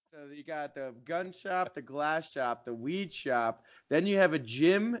you got the gun shop, the glass shop, the weed shop. Then you have a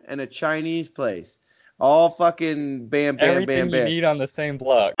gym and a Chinese place. All fucking bam, bam, bam, Everything you bam. need on the same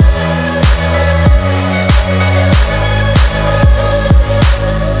block.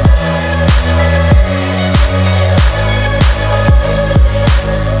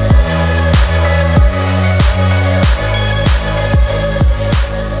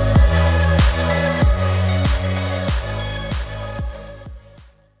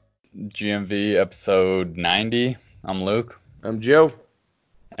 GMV episode 90. I'm Luke, I'm Joe.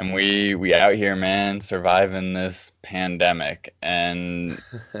 and we out here, man, surviving this pandemic. And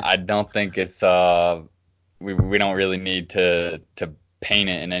I don't think it's we don't really need to paint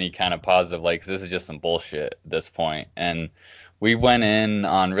it in any kind of positive light, 'cause this is just some bullshit at this point. And we went in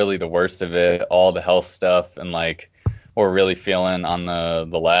on really the worst of it, all the health stuff, and like what we're really feeling on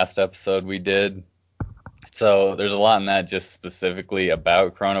the last episode we did. So there's a lot in that just specifically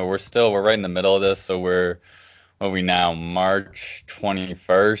about Corona. We're right in the middle of this, so we're what are we now, March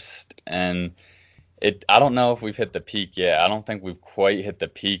 21st, and I don't know if we've hit the peak yet. I don't think we've quite hit the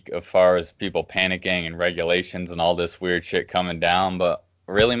peak as far as people panicking and regulations and all this weird shit coming down, but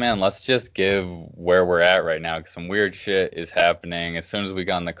really, man, let's just give where we're at right now, 'cause some weird shit is happening. As soon as we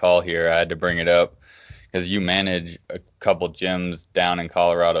got on the call here, I had to bring it up because you manage a couple gyms down in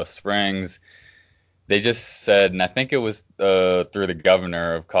Colorado Springs. They just said, and I think it was through the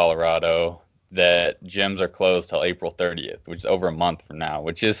governor of Colorado, that gyms are closed till April 30th, which is over a month from now,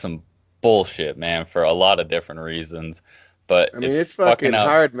 which is some bullshit, man, for a lot of different reasons. But I mean, it's it's fucking fucking up.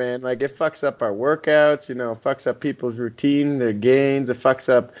 hard, man. Like, it fucks up our workouts, it fucks up people's routine, their gains. It fucks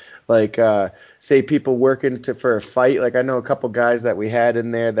up, like, say, people working for a fight. Like, I know a couple guys that we had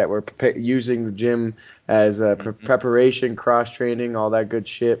in there that were using the gym as Mhm. preparation, cross training, all that good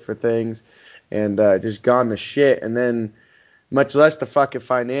shit for things, and just gone to shit. And then, much less the fucking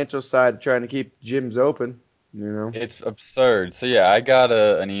financial side, trying to keep gyms open. It's absurd. So yeah, I got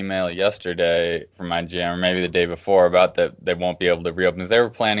an email yesterday from my gym, or maybe the day before, about that they won't be able to reopen because they were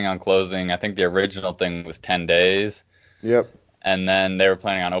planning on closing. I think the original thing was 10 days, Yep. and then they were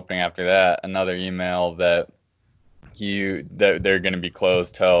planning on opening after that. Another email that they're going to be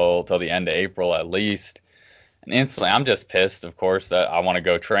closed till the end of April at least. And instantly, I'm just pissed, of course, that I want to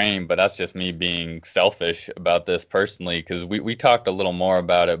go train, but that's just me being selfish about this personally, because we talked a little more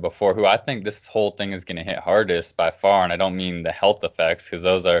about it before. Who I think this whole thing is going to hit hardest by far, and I don't mean the health effects, because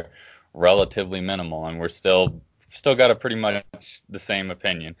those are relatively minimal, and we're still got a pretty much the same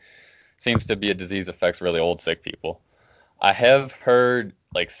opinion. Seems to be a disease affects really old, sick people. I have heard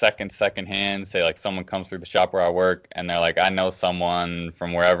like second hand say, like, someone comes through the shop where I work and they're like, I know someone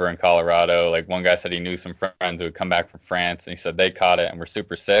from wherever in Colorado. Like, one guy said he knew some friends who had come back from France, and he said they caught it and were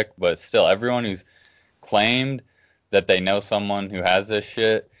super sick. But still, everyone who's claimed that they know someone who has this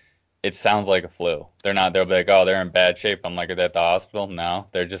shit, it sounds like a flu. They're not, they'll be like, oh, they're in bad shape. I'm like, are they at the hospital? No,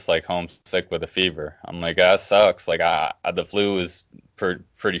 they're just like homesick with a fever. I'm like, that sucks. Like, the flu is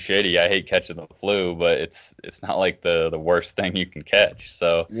pretty shitty. I hate catching the flu, but it's not like the worst thing you can catch.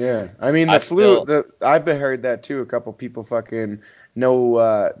 So Yeah, I mean the I flu. feel, I've been heard that too. A couple people fucking know.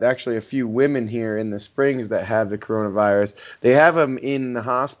 Actually, a few women here in the Springs that have the coronavirus. They have them in the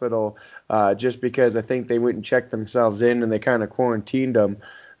hospital just because I think they went and checked themselves in and they kind of quarantined them.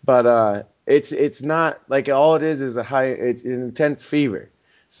 But it's not like all it is a high. It's an intense fever.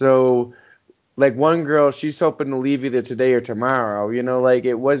 So like one girl, she's hoping to leave either today or tomorrow. Like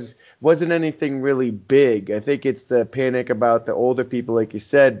wasn't anything really big. I think it's the panic about the older people, like you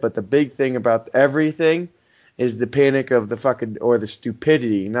said, but the big thing about everything is the panic of the fucking or the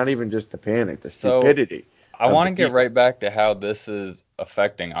stupidity, not even just the panic, the so stupidity I of want the to get people. right back to how this is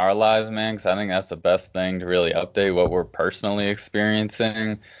affecting our lives, man, because I think that's the best thing to really update what we're personally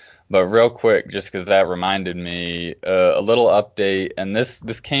experiencing. But real quick, just because that reminded me, a little update, and this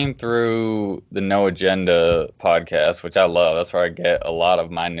came through the No Agenda podcast, which I love. That's where I get a lot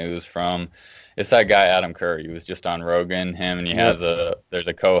of my news from. It's that guy Adam Curry, who was just on Rogan, him, and he has Yep. there's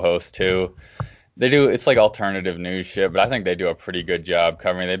a co-host too. They do, it's like alternative news shit, but I think they do a pretty good job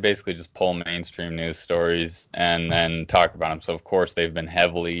covering. They basically just pull mainstream news stories and then talk about them. So of course they've been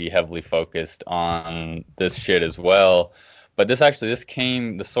heavily focused on this shit as well. But the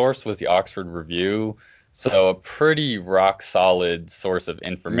source was the Oxford Review, so a pretty rock solid source of Yeah.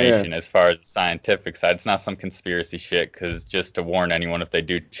 information as far as the scientific side. It's not some conspiracy shit, because just to warn anyone, if they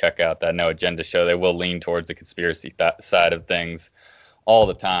do check out that No Agenda show, they will lean towards the conspiracy side of things all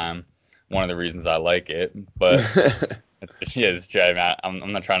the time. One of the reasons I like it. But It's driving.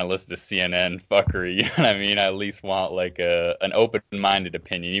 I'm not trying to listen to CNN fuckery. You know what I mean? I at least want like an open-minded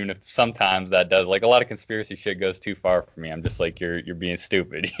opinion, even if sometimes that does like a lot of conspiracy shit goes too far for me. I'm just like you're being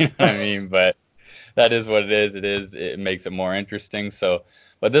stupid. You know what I mean? But that is what it is. It makes it more interesting. So,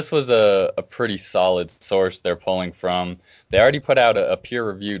 but this was a pretty solid source they're pulling from. They already put out a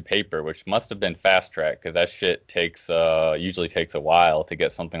peer-reviewed paper, which must have been fast track because that shit takes usually takes a while to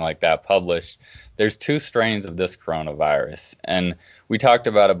get something like that published. There's two strains of this coronavirus, and we talked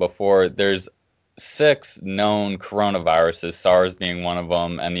about it before. There's six known coronaviruses, SARS being one of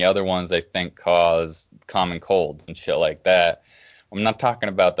them, and the other ones they think cause common cold and shit like that. I'm not talking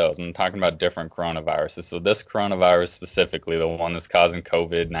about those. I'm talking about different coronaviruses. So this coronavirus specifically, the one that's causing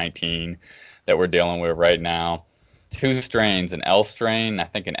COVID-19 that we're dealing with right now, two strains, an L strain, I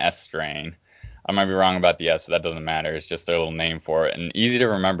think an S strain. I might be wrong about the S, but that doesn't matter. It's just their little name for it, and easy to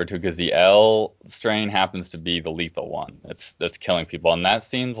remember too, because the L strain happens to be the lethal one. That's killing people, and that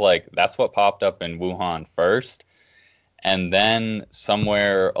seems like that's what popped up in Wuhan first, and then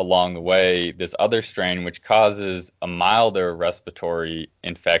somewhere along the way, this other strain, which causes a milder respiratory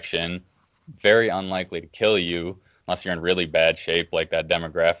infection, very unlikely to kill you unless you're in really bad shape, like that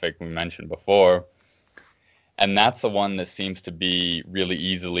demographic we mentioned before. And that's the one that seems to be really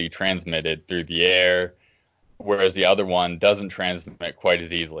easily transmitted through the air, whereas the other one doesn't transmit quite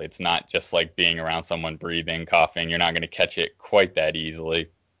as easily. It's not just like being around someone breathing, coughing. You're not going to catch it quite that easily.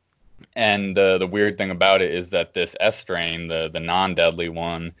 And the weird thing about it is that this S strain, the non-deadly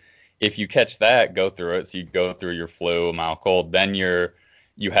one, if you catch that, go through it, so you go through your flu, a mild cold, then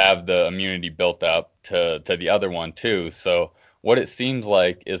you have the immunity built up to the other one too. So what it seems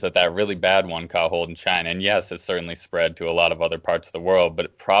like is that that really bad one caught hold in China, and yes, it's certainly spread to a lot of other parts of the world,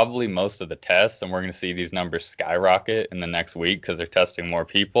 but probably most of the tests, and we're going to see these numbers skyrocket in the next week because they're testing more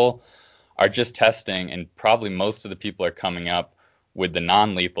people, are just testing, and probably most of the people are coming up with the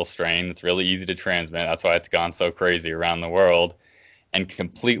non-lethal strain. It's really easy to transmit. That's why it's gone so crazy around the world, and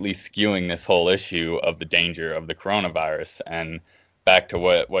completely skewing this whole issue of the danger of the coronavirus. And back to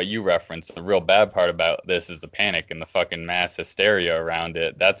what you referenced, the real bad part about this is the panic and the fucking mass hysteria around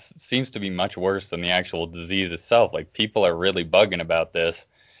it. That seems to be much worse than the actual disease itself. Like people are really bugging about this,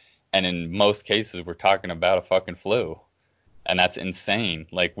 and in most cases, we're talking about a fucking flu, and that's insane.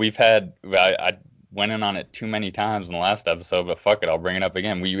 Like I went in on it too many times in the last episode, but fuck it, I'll bring it up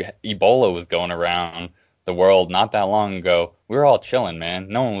again. Ebola was going around the world not that long ago. We were all chilling, man.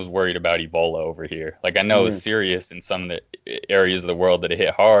 No one was worried about Ebola over here. Like I know it was Mm. serious in some of the areas of the world that it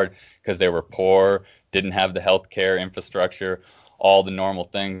hit hard because they were poor, didn't have the healthcare infrastructure, all the normal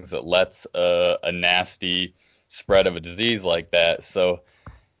things that lets a nasty spread of a disease like that. So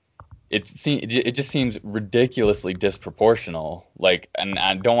it just seems ridiculously disproportional. Like, and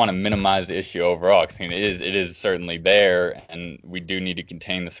I don't want to minimize the issue overall because it is certainly there, and we do need to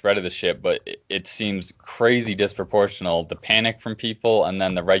contain the spread of the shit. But it seems crazy disproportional, the panic from people, and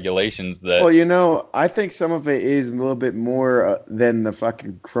then the regulations that. Well, I think some of it is a little bit more than the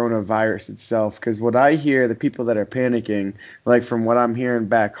fucking coronavirus itself. Because what I hear, the people that are panicking, like from what I'm hearing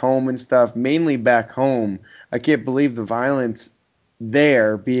back home and stuff, mainly back home, I can't believe the violence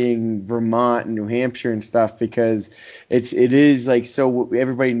there being Vermont and New Hampshire and stuff because it is like so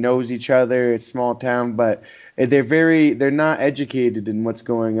everybody knows each other. It's small town, but they're not educated in what's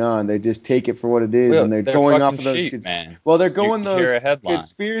going on. They just take it for what it is, Well, and they're they're going fucking off of those sheep, kids. man. Well, they're You, going you hear those a headline.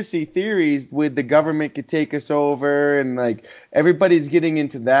 conspiracy theories with the government could take us over, and like everybody's getting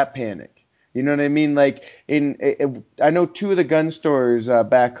into that panic. You know what I mean? Like I know two of the gun stores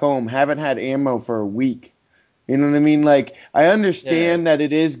back home haven't had ammo for a week. You know what I mean? Like, I Yeah. understand that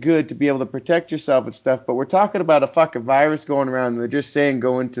it is good to be able to protect yourself and stuff, but we're talking about a fucking virus going around and they're just saying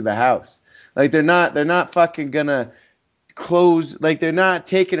go into the house. Like they're not fucking gonna close, like they're not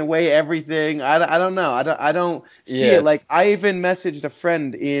taking away everything. I don't know. I don't see it. Like Yes. I even messaged a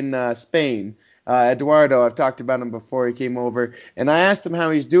friend in Spain, Eduardo. I've talked about him before. He came over and I asked him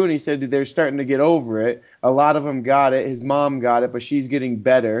how he's doing. He said that they're starting to get over it. A lot of them got it. His mom got it, but she's getting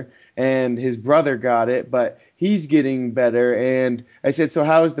better. And his brother got it, but he's getting better. And I said, so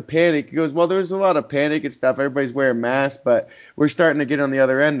how is the panic? He goes, well, there's a lot of panic and stuff. Everybody's wearing masks, but we're starting to get on the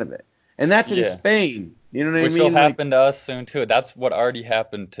other end of it. And that's in Yeah. Spain. You know what I Which will mean? Like, happen to us soon too. That's what already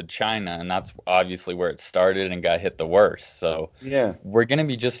happened to China, and that's obviously where it started and got hit the worst. So yeah. we're gonna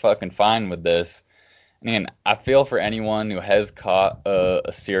be just fucking fine with this. Man, I feel for anyone who has caught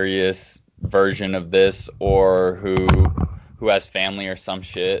a serious version of this or who has family or some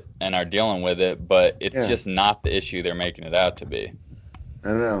shit and are dealing with it, but it's Yeah. just not the issue they're making it out to be. I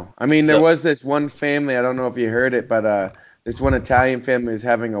don't know. I mean, there So, was this one family, I don't know if you heard it, but this one Italian family was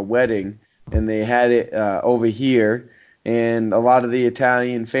having a wedding and they had it over here and a lot of the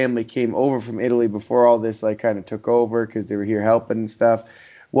Italian family came over from Italy before all this like kind of took over because they were here helping and stuff.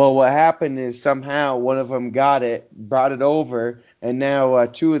 Well, what happened is somehow one of them got it, brought it over, and now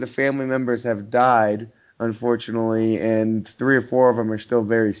two of the family members have died, unfortunately, and three or four of them are still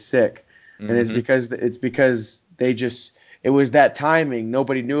very sick. And Hmm. it's because they just it was that timing.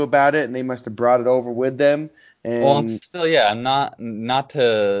 Nobody knew about it, and they must have brought it over with them. Well, it's And still, yeah, not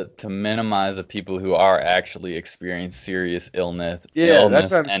to minimize the people who are actually experiencing serious yeah,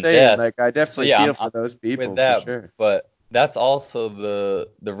 that's what illness I'm and saying. death. Like I So definitely yeah, feel for I'm those with people for that, sure. but that's also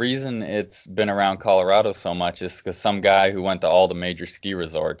the reason it's been around Colorado so much is because some guy who went to all the major ski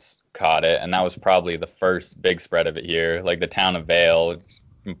resorts caught it, and that was probably the first big spread of it here. Like the town of Vail,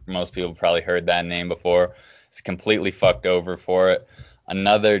 which most people probably heard that name before. It's completely fucked over for it.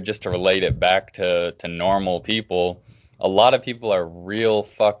 Another, just to relate it back to normal people, a lot of people are real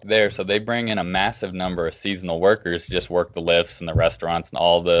fucked there, so they bring in a massive number of seasonal workers to just work the lifts and the restaurants and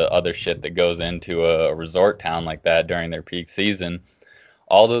all the other shit that goes into a resort town like that during their peak season.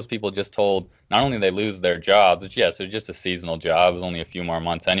 All those people just told not only they lose their jobs, which yes, it's just a seasonal job, it's only a few more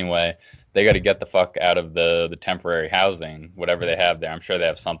months anyway. They got to get the fuck out of the temporary housing, whatever they have there. I'm sure they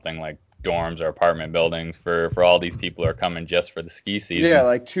have something like dorms or apartment buildings for all these people who are coming just for the ski Yeah, season.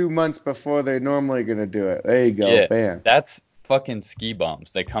 like 2 months before they're normally gonna do it. There you go, Yeah, bam. that's fucking ski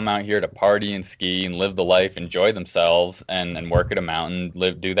bums. They come out here to party and ski and live the life, enjoy themselves, and work at a mountain,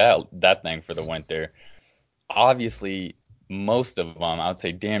 do that thing for the winter. Obviously, most of them, I would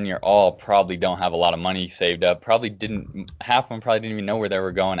say damn near all, probably don't have a lot of money saved up. Probably didn't, half of them probably didn't even know where they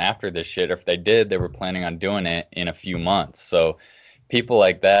were going after this shit. Or if they did, they were planning on doing it in a few months. So people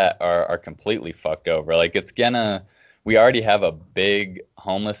like that are completely fucked over. Like we already have a big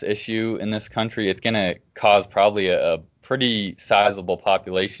homeless issue in this country. It's gonna cause probably a pretty sizable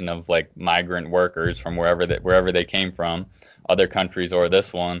population of like migrant workers from wherever they came from, other countries or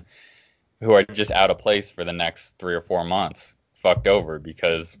this one, who are just out of place for the next 3 or 4 months, fucked over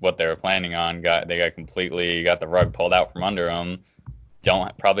because what they were planning on got completely got the rug pulled out from under them.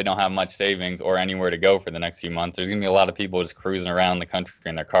 Don't have much savings or anywhere to go for the next few months. There's gonna be a lot of people just cruising around the country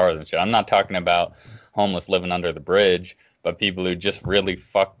in their cars and shit. I'm not talking about homeless living under the bridge, but people who just really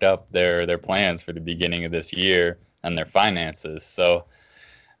fucked up their plans for the beginning of this year and their finances. So,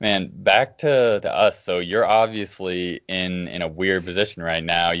 man, back to us. So you're obviously in a weird position right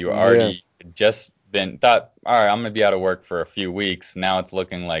now. You Yeah. already just been thought, all right, I'm gonna be out of work for a few weeks. Now it's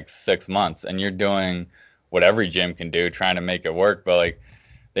looking like 6 months, and you're doing what every gym can do, trying to make it work. But like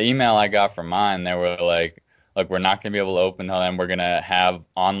the email I got from mine, they were like, look, we're not going to be able to open till then. We're going to have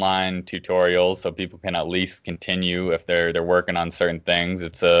online tutorials so people can at least continue if they're working on certain things.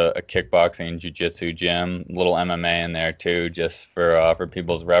 It's a kickboxing and jiu-jitsu gym, a little MMA in there too, just for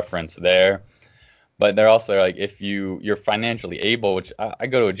people's reference there. But they're also like, if you're financially able, which I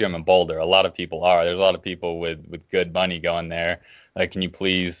go to a gym in Boulder, a lot of people are. There's a lot of people with good money going there. Like, can you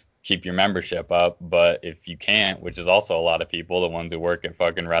please keep your membership up? But if you can't, which is also a lot of people, the ones who work at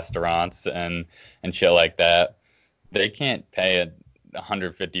fucking restaurants and shit like that, they can't pay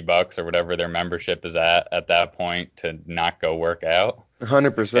 $150 or whatever their membership is at that point to not go work out. Okay.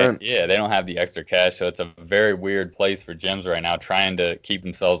 100%. Yeah, they don't have the extra cash, so it's a very weird place for gyms right now, trying to keep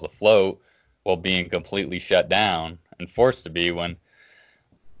themselves afloat while being completely shut down and forced to be when,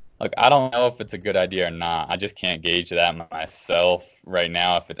 look, I don't know if it's a good idea or not. I just can't gauge that myself right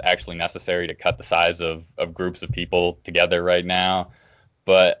now if it's actually necessary to cut the size of groups of people together right now.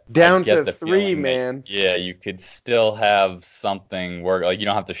 But I Down get to the three, feeling that, man. yeah, you could still have something work. Like, you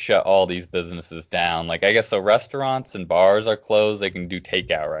don't have to shut all these businesses down. Like, I guess so restaurants and bars are closed. They can do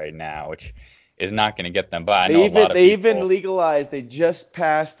takeout right now, which is not going to get them by. I know a lot of They even people. legalized. They just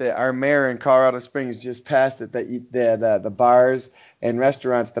passed it. Our mayor in Colorado Springs just passed it that the bars and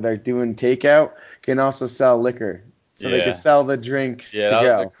restaurants that are doing takeout can also sell liquor, so they can Yeah. sell the drinks Yeah, to that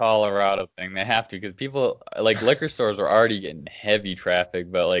was a go. Colorado thing. They have to because people like liquor stores are already getting heavy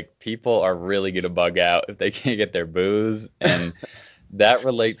traffic, but like people are really gonna bug out if they can't get their booze. And that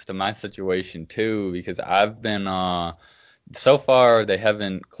relates to my situation too, because I've been so far they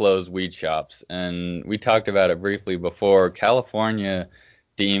haven't closed weed shops, and we talked about it briefly before. California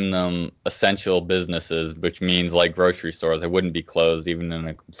deemed them essential businesses, which means like grocery stores, they wouldn't be closed even in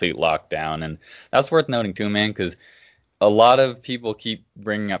a complete lockdown. And that's worth noting too, man, because a lot of people keep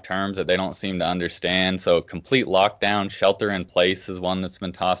bringing up terms that they don't seem to understand. So, complete lockdown, shelter in place is one that's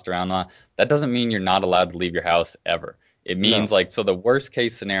been tossed around a lot. That doesn't mean you're not allowed to leave your house ever. It means No, like, so the worst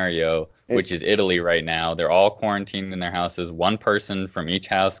case scenario, which it, is Italy right now, they're all quarantined in their houses. One person from each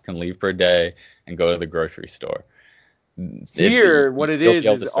house can leave for a day and go to the grocery store. here what it You'll be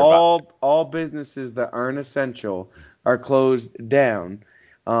able is to survive. all businesses that aren't essential are closed down,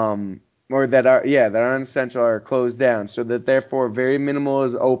 or that are unessential are closed down, so that therefore very minimal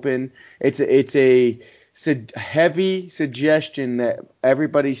is open. It's a heavy suggestion that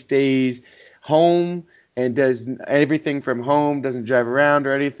everybody stays home and does everything from home, doesn't drive around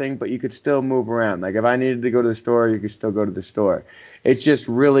or anything, but you could still move around. Like if I needed to go to the store, you could still go to the store. It's just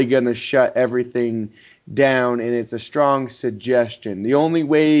really going to shut everything down, and it's a strong suggestion. The only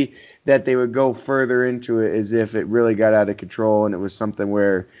way that they would go further into it is if it really got out of control and it was something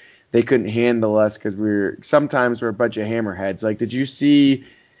where they couldn't handle us because sometimes we're a bunch of hammerheads. Like, did you see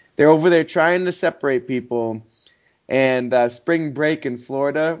they're over there trying to separate people, and spring break in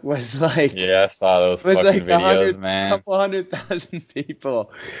Florida Yeah, I saw those was fucking like a videos, hundred, man. couple 100,000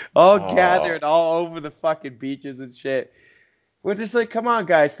 people all Oh, gathered all over the fucking beaches and shit. We're just like, come on,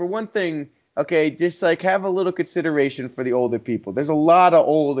 guys. For one thing, okay, just like have a little consideration for the older people. There's a lot of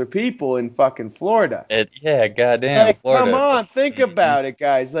older people in fucking Florida. yeah, goddamn, Like, come Florida. on, think Mhm. about it,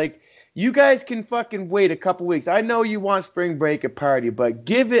 guys. Like, you guys can fucking wait a couple weeks. I know you want spring break at party, but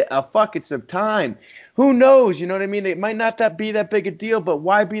give it a fucking some time. Who knows? You know what I mean? It might not that be that big a deal, but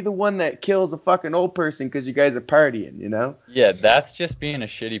why be the one that kills a fucking old person because you guys are partying? You know? Yeah, that's just being a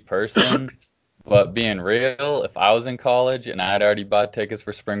shitty person. But being real, if I was in college and I had already bought tickets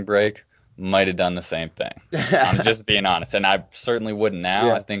for spring break, might have done the same thing. I'm just being honest, and I certainly wouldn't now.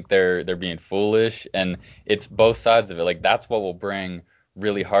 I Yeah. think they're being foolish, and it's both sides of it. Like that's what will bring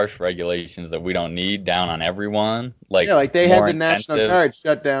really harsh regulations that we don't need down on everyone, Yeah, like like they had more the National intensive Guard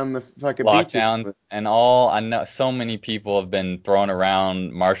shut down the fucking beaches. lockdowns and all. I know so many people have been throwing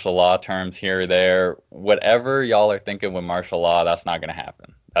around martial law terms here or there. Whatever y'all are thinking with martial law, that's not going to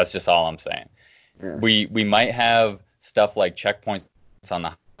happen. That's just all I'm saying. Yeah. We might have stuff like checkpoints on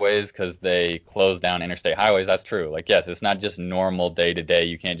the highways because they close down interstate highways. That's true. Like, yes, it's not just normal day to day.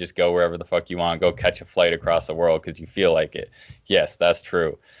 You can't just go wherever the fuck you want, go catch a flight across the world because you feel like it. Yes, that's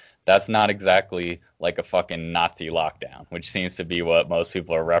true. That's not exactly like a fucking Nazi lockdown, which seems to be what most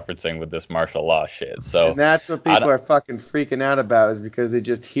people are referencing with this martial law shit. And So, that's what I people are fucking freaking out about is because they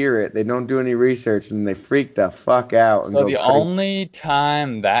just hear it. They don't do any research and they freak the fuck out and So go the crazy. only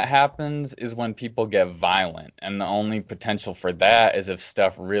time that happens is when people get violent, and the only potential for that is if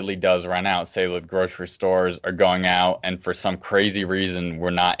stuff really does run out. Say the grocery stores are going out, and for some crazy reason we're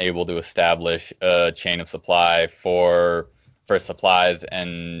not able to establish a chain of supply for supplies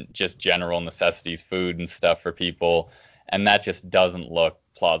and just general necessities, food and stuff for people, and that just doesn't look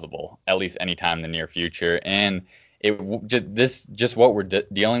plausible, at least anytime in the near future. And just what we're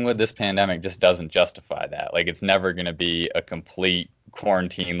dealing with this pandemic just doesn't justify that. Like it's never going to be a complete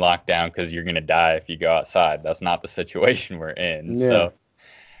quarantine lockdown because you're going to die if you go outside. That's not the situation we're in. Yeah. So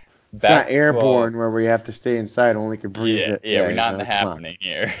It's not back to airborne where we have to stay inside, only can breathe yeah, it. yeah, Yeah, we're you not in the know, come on. happening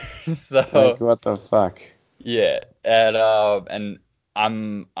here. Like, So what the fuck? yeah, and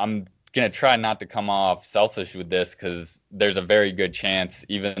I'm gonna try not to come off selfish with this because there's a very good chance,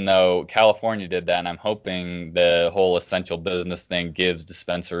 even though California did that, and I'm hoping the whole essential business thing gives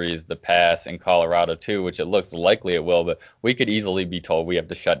dispensaries the pass in Colorado too, which it looks likely it will, but we could easily be told we have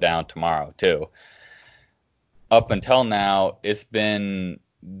to shut down tomorrow too. Up until now, it's been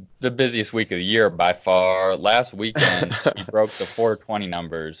the busiest week of the year by far. Last weekend, we broke the 420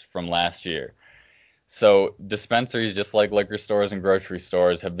 numbers from last year. So dispensaries, just like liquor stores and grocery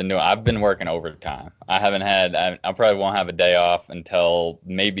stores, have been doing. I've been working overtime. I haven't had. I probably won't have a day off until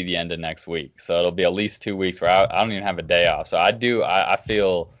maybe the end of next week. So it'll be at least 2 weeks where I don't even have a day off. So I do. I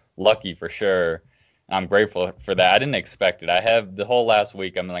feel lucky for sure. I'm grateful for that. I didn't expect it. I have the whole last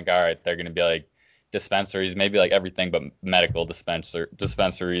week. I'm like, all right, they're gonna be like dispensaries, maybe like everything but medical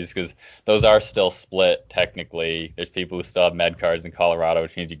dispensaries because those are still split technically. There's people who still have med cards in Colorado,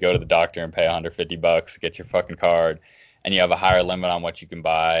 which means you go to the doctor and pay $150, get your fucking card, and you have a higher limit on what you can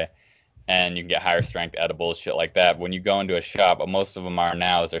buy, and you can get higher strength edibles, shit like that. But when you go into a shop, what most of them are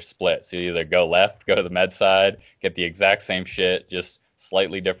now is they're split. So you either go left, go to the med side, get the exact same shit, just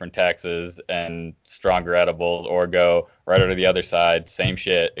slightly different taxes and stronger edibles, or go right over to the other side, same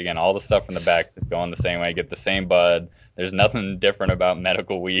shit. Again, all the stuff in the back is going the same way, get the same bud. There's nothing different about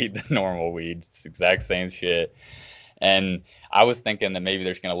medical weed than normal weed. It's the exact same shit. And I was thinking that maybe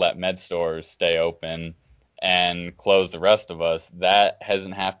they're just going to let med stores stay open and close the rest of us. That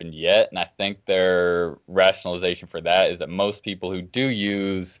hasn't happened yet. And I think their rationalization for that is that most people who do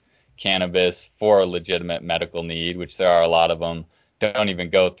use cannabis for a legitimate medical need, which there are a lot of them, don't even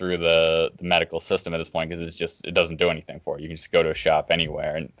go through the medical system at this point because it doesn't do anything for you. You can just go to a shop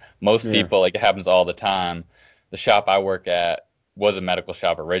anywhere. And most Yeah. people, like it happens all the time. The shop I work at was a medical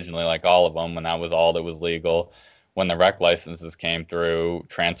shop originally, like all of them, when that was all that was legal. when the rec licenses came through,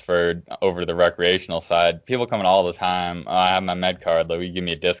 transferred over to the recreational side, people coming all the time. I have my med card. Like, will you give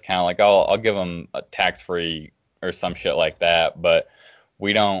me a discount? Like, I'll give them a tax free or some shit like that. But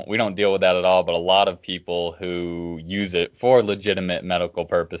we don't deal with that at all. But a lot of people who use it for legitimate medical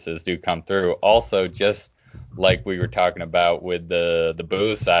purposes do come through. Also, just like we were talking about with the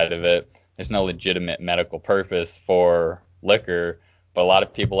booze side of it, there's no legitimate medical purpose for liquor, but a lot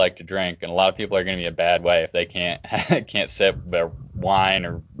of people like to drink, and a lot of people are going to be a bad way if they can't sip their wine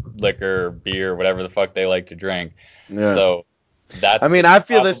or liquor or beer, whatever the fuck they like to drink. Yeah. So I that's mean, I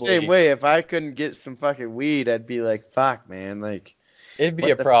feel the same probably way. If I couldn't get some fucking weed, I'd be like, fuck, man. Like, it'd be a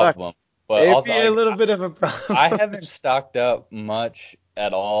what the fuck? problem. But It'd also, be a like, little bit of a I problem. haven't stocked up much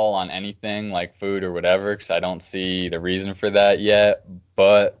at all on anything like food or whatever because I don't see the reason for that yet.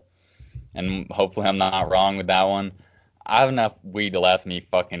 But and hopefully I'm not wrong with that one. I have enough weed to last me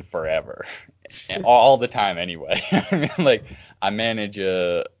fucking forever, all the time anyway. I mean, like I manage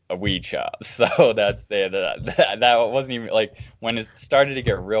a weed shop, so that wasn't even like when it started to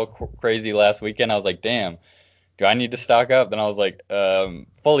get real crazy last weekend. I was like, damn, do I need to stock up? Then I was like,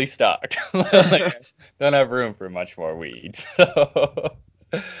 fully stocked. Like, don't have room for much more weed. So,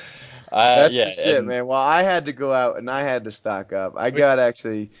 That's yeah, the shit, and man. Well, I had to go out and I had to stock up. I which got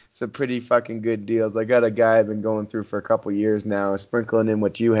actually some pretty fucking good deals. I got a guy I've been going through for a couple years now, sprinkling in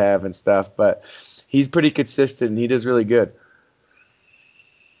what you have and stuff, but he's pretty consistent and he does really good.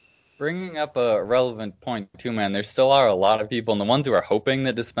 bringing up a relevant point too, man. There still are a lot of people, and the ones who are hoping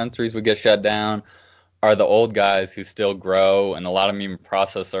that dispensaries would get shut down are the old guys who still grow, and a lot of them even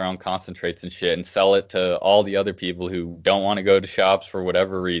process their own concentrates and shit and sell it to all the other people who don't want to go to shops for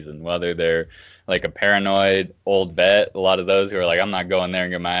whatever reason, whether they're like a paranoid old vet, a lot of those who are like, I'm not going there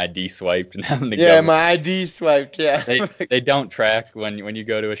and get my ID swiped, and then the Yeah, government my ID swiped, yeah. they don't track when you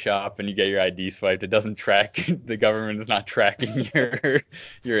go to a shop and you get your ID swiped. It doesn't track. The government is not tracking your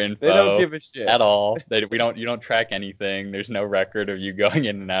They don't info give a shit. at all. We don't you don't track anything. There's no record of you going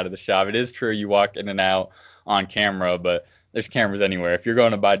in and out of the shop. It is true you walk in and out on camera, but there's cameras anywhere. If you're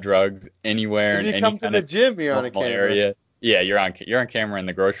going to buy drugs anywhere If in you any come to kind the of gym, you're on a normal camera. area, yeah, you're on camera in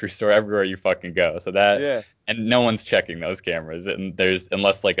the grocery store everywhere you fucking go. So that Yeah. and no one's checking those cameras, and there's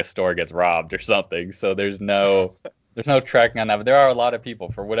unless like a store gets robbed or something. So there's no tracking on that, but there are a lot of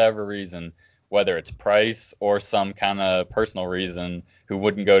people, for whatever reason, whether it's price or some kind of personal reason, who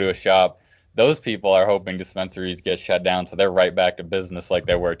wouldn't go to a shop. Those people are hoping dispensaries get shut down, so they're right back to business like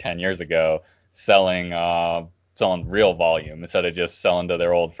they were 10 years ago, selling selling real volume instead of just selling to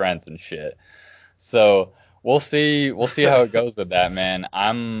their old friends and shit. So we'll see how it goes with that, man.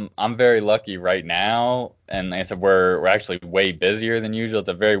 I'm very lucky right now, and like I said, we're actually way busier than usual. It's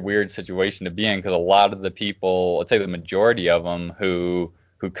a very weird situation to be in because a lot of the people, let's say the majority of them who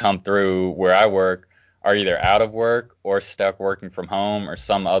come through where I work are either out of work or stuck working from home or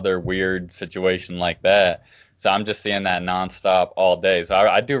some other weird situation like that. So I'm just seeing that nonstop all day. So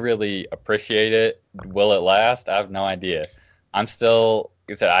I do really appreciate it. Will it last? I have no idea. I'm still,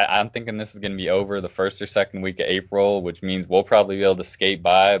 like I said, I'm thinking this is going to be over the first or second week of April, which means we'll probably be able to skate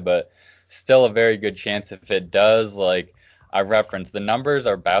by, but still a very good chance if it does. Like I referenced, the numbers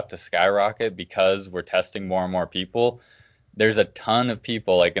are about to skyrocket because we're testing more and more people. There's a ton of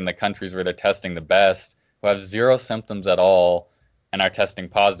people, like in the countries where they're testing the best, who have zero symptoms at all and are testing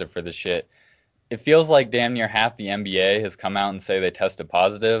positive for the shit. It feels like damn near half the NBA has come out and say they tested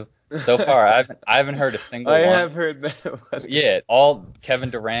positive. So far, I haven't heard a I single one. have heard that. Yeah, all Kevin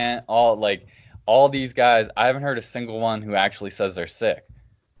Durant, all these guys, I haven't heard a single one who actually says they're sick.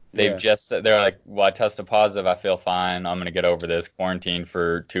 They've Yeah. just said they're like, well, I tested positive, I feel fine, I'm gonna get over this quarantine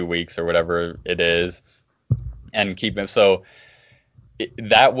for 2 weeks or whatever it is, and keep it. So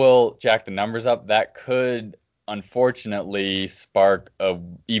that will jack the numbers up. That could unfortunately spark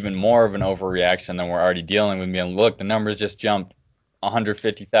even more of an overreaction than we're already dealing with. Being, look, the numbers just jumped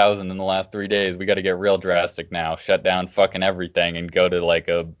 150,000 in the last 3 days. We got to get real drastic now. Shut down fucking everything and go to like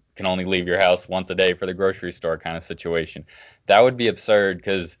a can only leave your house once a day for the grocery store kind of situation. That would be absurd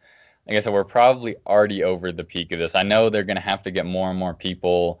because, like I said, we're probably already over the peak of this. I know they're going to have to get more and more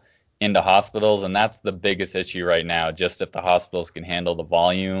people into hospitals, and that's the biggest issue right now. Just if the hospitals can handle the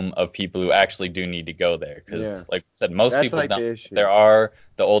volume of people who actually do need to go there, Yeah. because, like I said, most That's people like don't. the But issue. there are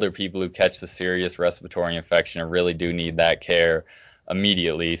the older people who catch the serious respiratory infection and really do need that care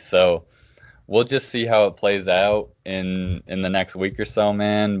immediately. So we'll just see how it plays out in the next week or so,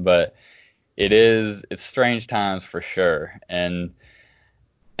 man. But it's strange times for sure, and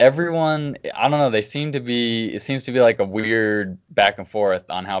everyone, I don't know, it seems to be like a weird back and forth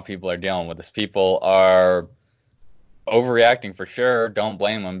on how people are dealing with this. People are overreacting for sure. Don't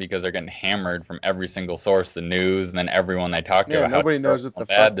blame them because they're getting hammered from every single source, the news, and then everyone they talk to Yeah, about how nobody knows terrible what the and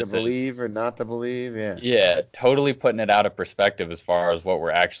bad fuck to this is. believe or not to believe. Yeah. Yeah, totally putting it out of perspective as far as what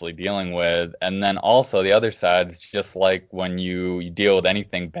we're actually dealing with. And then also the other side is just like when you deal with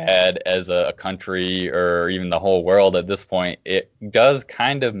anything bad as a country or even the whole world at this point, it does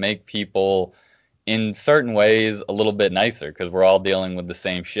kind of make people in certain ways a little bit nicer because we're all dealing with the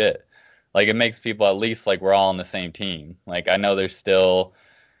same shit. Like it makes people at least like we're all on the same team. Like I know there's still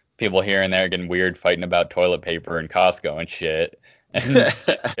people here and there getting weird fighting about toilet paper and Costco and shit and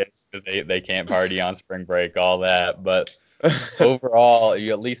getting pissed because they can't party on spring break, all that. But overall,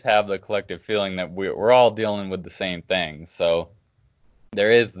 you at least have the collective feeling that we're all dealing with the same thing. So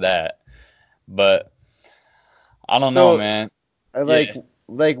there is that. But I don't know, So man. I Yeah.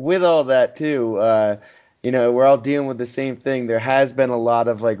 like with all that too, we're all dealing with the same thing. There has been a lot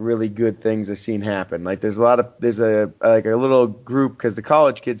of like really good things I've seen happen. Like there's a like a little group because the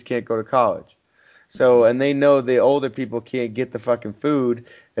college kids can't go to college. So, and they know the older people can't get the fucking food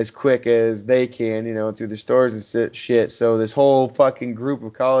as quick as they can, through the stores and shit. So this whole fucking group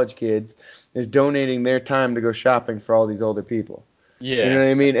of college kids is donating their time to go shopping for all these older people. You know Yeah. what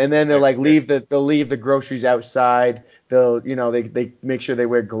I mean? And then they'll like they'll leave the groceries outside. They make sure they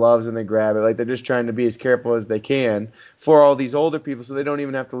wear gloves and they grab it. Like they're just trying to be as careful as they can for all these older people so they don't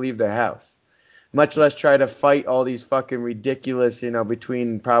even have to leave their house. Much less try to fight all these fucking ridiculous,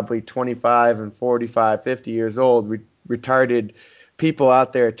 between probably 25 and 45, 50 years old, retarded people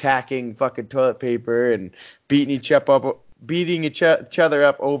out there attacking fucking toilet paper and beating each other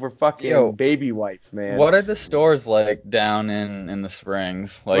up over fucking Yo, baby wipes, man. what are the stores like down in the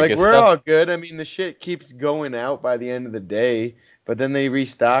Springs? Like, Like is we're stuff. all good. I mean, the shit keeps going out by the end of the day, but then they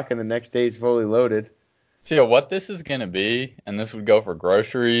restock and the next day it's fully loaded. So, yeah, what this is gonna be, and this would go for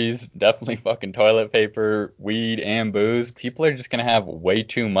groceries, definitely fucking toilet paper, weed, and booze. People are just gonna have way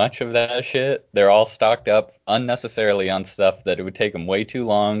too much of that shit. They're all stocked up unnecessarily on stuff that it would take them way too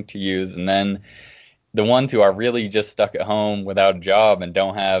long to use, and then the ones who are really just stuck at home without a job and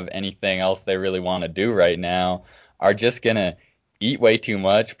don't have anything else they really want to do right now are just gonna eat way too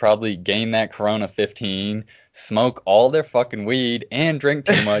much, probably gain that Corona 15, smoke all their fucking weed, and drink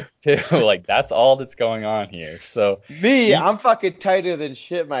too much too. Like that's all that's going on here. So Me, you, I'm fucking tighter than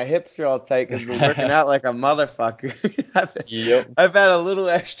shit. My hips are all tight because I've been working out like a motherfucker. I've, yep. I've had a little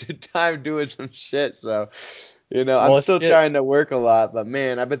extra time doing some shit, so I'm Well, still shit. trying to work a lot. But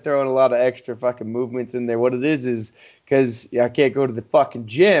man, I've been throwing a lot of extra fucking movements in there. What it is because I can't go to the fucking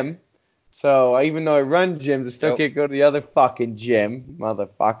gym. So even though I run gyms, I still Yep. can't go to the other fucking gym,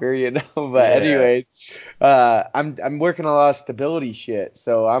 motherfucker. But Yeah. anyways, I'm working a lot of stability shit,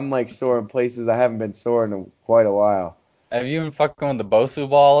 so I'm like sore in places I haven't been sore in quite a while. Have you been fucking with the Bosu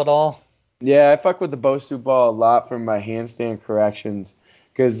ball at all? Yeah, I fuck with the Bosu ball a lot for my handstand corrections.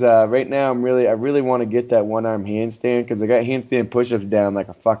 Cause right now I really want to get that one arm handstand because I got handstand push-ups down like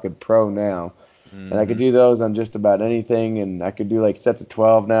a fucking pro now. And I could Hmm. do those on just about anything, and I could do like sets of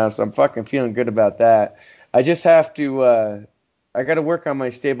 12 now, so I'm fucking feeling good about that. I just have to, I got to work on my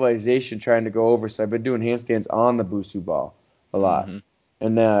stabilization trying to go over, so I've been doing handstands on the Busu ball a lot. Hmm.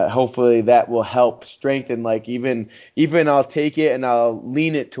 And hopefully that will help strengthen, like even I'll take it and I'll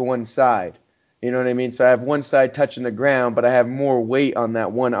lean it to one side. You know what I mean? So I have one side touching the ground, but I have more weight on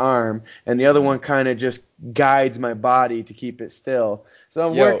that one arm, and the other one kind of just guides my body to keep it still. So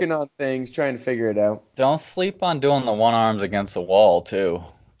I'm Yo, working on things, trying to figure it out. don't sleep on doing the one arms against the wall too,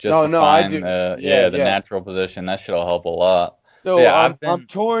 just No, to no, I find do. Yeah, the yeah. natural position. That shit'll help a lot. But So yeah, I'm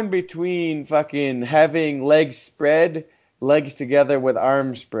torn between fucking having legs spread, legs together with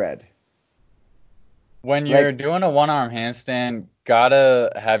arms spread. when you're Like, doing a one arm handstand,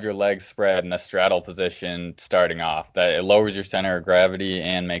 gotta have your legs spread in a straddle position starting off. That it lowers your center of gravity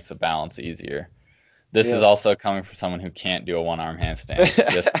and makes the balance easier. This is yeah. also coming from someone who can't do a one arm handstand,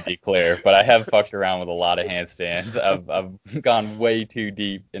 just to be clear. But I have fucked around with a lot of handstands. I've gone way too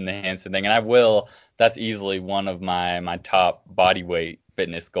deep in the handstand thing, and I will. That's easily one of my top body weight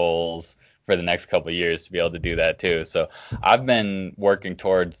fitness goals for the next couple of years to be able to do that too. So I've been working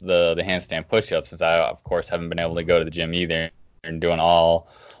towards the handstand push-ups since I of course haven't been able to go to the gym either and doing all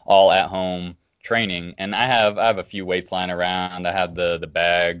at home training. And I have a few weights lying around. I have the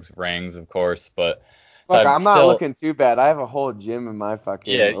bags, rings, of course, but so Look, I'm I'm not still, looking too bad. I have a whole gym in my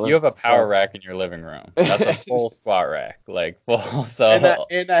fucking yeah, you have a power so. rack in your living room. That's a full squat rack, like full. And I So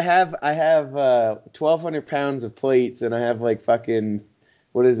and I have 1,200 pounds of plates, and I have like fucking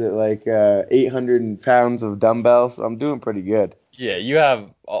what is it like 800 pounds of dumbbells. So I'm doing pretty good. Yeah, you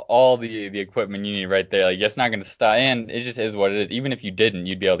have all the equipment you need right there. Like, it's not going to stop, and it just is what it is. Even if you didn't,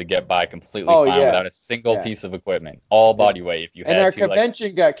 you'd be able to get by completely Oh fine yeah, without a single yeah, piece of equipment, all yeah. body weight if you And had our to. Like,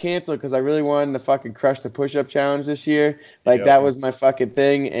 convention got canceled because I really wanted to fucking crush the push-up challenge this year. Like yep. that was my fucking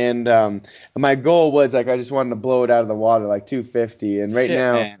thing, and my goal was like I just wanted to blow it out of the water, like 250. And Shit,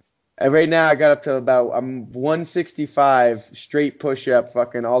 man. right now I got up to about I'm 165 straight push-up,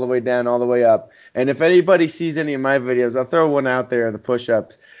 fucking all the way down, all the way up. And if anybody sees any of my videos, I'll throw one out there of the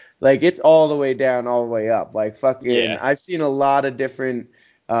push-ups. Like it's all the way down, all the way up. Like fucking, Yeah. I've seen a lot of different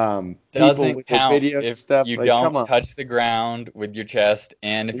people Doesn't with their count videos and if stuff. you Like, come don't on, touch the ground with your chest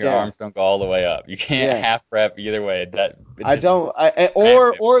and if your yeah. arms don't go all the way up. You can't Yeah. half rep either way. That it's I just don't, rampant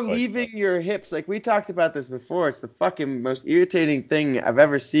or push leaving up. your hips. Like we talked about this before. It's the fucking most irritating thing I've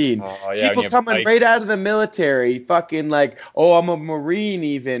ever seen. Oh yeah, when People you have coming tight. right out of the military, fucking like, oh, I'm a Marine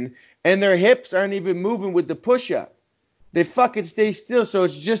even, and their hips aren't even moving with the push up. They fucking stay still, so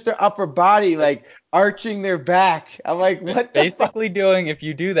it's just their upper body like arching their back. I'm like, what the fuck? Basically doing if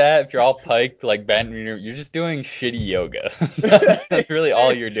you do that, if you're all piked like bent, you're just doing shitty yoga. That's really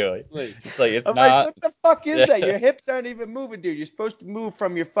all you're doing. Seriously. It's like it's I'm like, not. what the fuck is that? Your hips aren't even moving, dude. You're supposed to move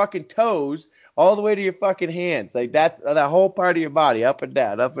from your fucking toes all the way to your fucking hands. Like that's that whole part of your body, up and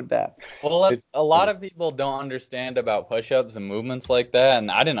down, up and down. Well, It's a lot of people don't understand about push-ups and movements like that,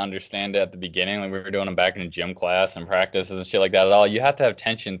 and I didn't understand it at the beginning. Like we were doing them back in gym class and practices and shit like that at all. You have to have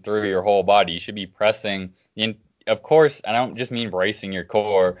tension through your whole body. You should be pressing. Of course, I don't just mean bracing your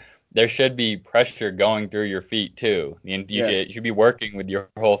core. There should be pressure going through your feet too. yeah. You should be working with your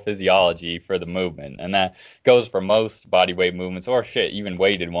whole physiology for the movement, and that goes for most body weight movements or shit, even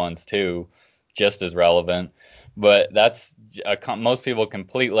weighted ones too, just as relevant. But most people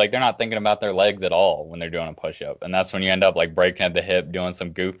complete like they're not thinking about their legs at all when they're doing a push up, and that's when you end up like breaking at the hip, doing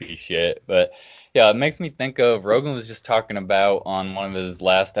some goofy shit. But yeah, it makes me think of Rogan was just talking about on one of his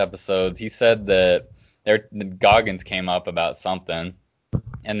last episodes. He said that the Goggins came up about something,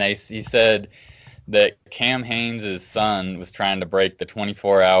 and he said that Cam Haynes' son was trying to break the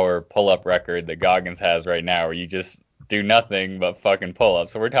 24-hour pull-up record that Goggins has right now, where you just do nothing but fucking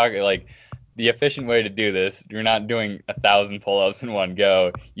pull-ups. So we're talking like the efficient way to do this. You're not doing 1,000 pull-ups in one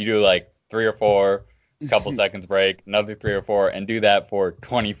go. You do like 3 or 4, couple seconds break, another 3 or 4, and do that for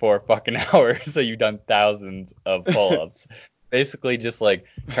 24 fucking hours. So you've done thousands of pull-ups. Basically, just like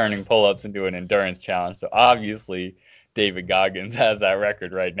turning pull-ups into an endurance challenge. So obviously, David Goggins has that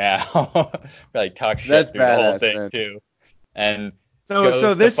record right now. Like talk That's shit through the whole badass, thing man. too, and So goes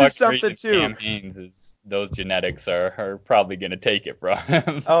to this is fucking something reason too. Cam Haynes is those genetics are probably gonna take it from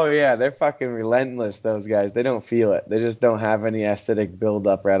him. Oh yeah, they're fucking relentless, those guys. They don't feel it. They just don't have any aesthetic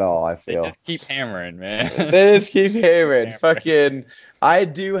buildup at all, I They feel. just keep hammering, man. They just keep Keep hammering. hammering. Fucking, I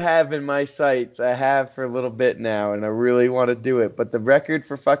do have in my sights. I have for a little bit now, and I really want to do it. But the record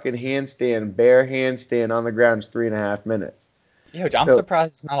for fucking handstand, bare handstand on the ground is 3.5 minutes. Yo, I'm So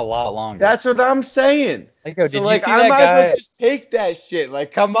surprised it's not a lot longer. that's what I'm saying. Like, yo, So did you like, see I that might as well guy just take that shit.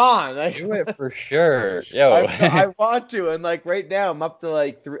 Like, come on. Like, do it for sure? Yo, I want to, and like right now, I'm up to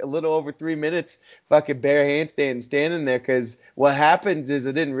like a little over 3 minutes, fucking bare handstand standing there. Because what happens is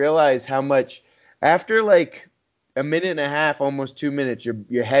I didn't realize how much after like a minute and a half, almost 2 minutes,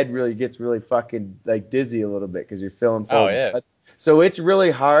 your head really gets really fucking like dizzy a little bit because you're feeling full oh of yeah. blood. So it's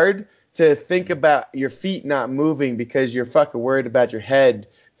really hard to think about your feet not moving because you're fucking worried about your head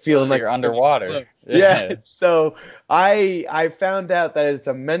feeling Well, like you're it's gonna underwater. explode. Yeah. Yeah. So I found out that it's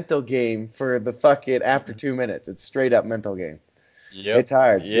a mental game for the fucking after 2 minutes. It's straight up mental game. Yep. It's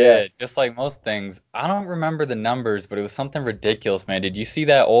hard. Yeah. Yeah, just like most things. I don't remember the numbers, but it was something ridiculous, man. Did you see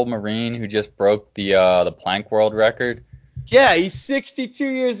that old Marine who just broke the plank world record? Yeah, he's 62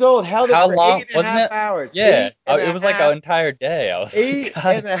 years old. Held it How for long eight and a wasn't half it? hours. Yeah, Eight and it a was like an half. entire day. I was like, Eight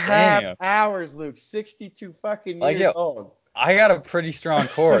God and a half damn. hours, Luke. 62 fucking Like, years yo, old. I got a pretty strong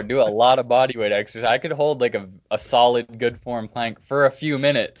core. Do a lot of body weight exercise. I could hold like a solid good form plank for a few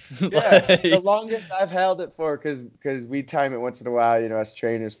minutes. Yeah, the Like, longest I've held it for, because we time it once in a while, us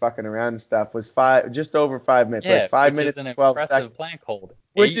trainers fucking around and stuff, was just over 5 minutes, like yeah, five which is minutes an and 12 impressive seconds, plank hold.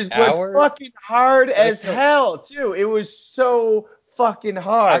 which Eight is was hours? fucking hard Like, as yo, hell too. It was so fucking I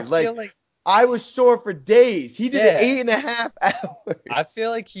hard. feel Like like, I was sore for days. He did it yeah. 8.5 I hours.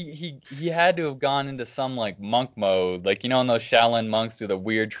 feel like he had to have gone into some like monk mode, like in those Shaolin monks do the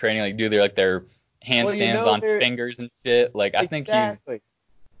weird training, like do their Well, handstands on they're fingers and shit. Like I think he's exactly.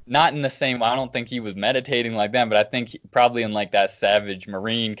 not in the same. I don't think he was meditating like that, but I think probably in like that savage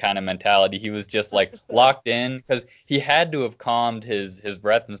marine kind of mentality, he was just like 100%. locked in because he had to have calmed his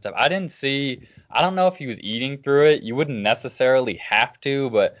breath and stuff. I didn't see. I don't know if he was eating through it. You wouldn't necessarily have to,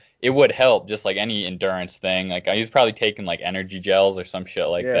 but it would help, just like any endurance thing. Like he was probably taking like energy gels or some shit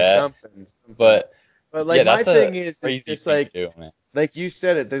like Yeah, that. something. But But like yeah, my that's a thing is, it's crazy just thing to do, man. like you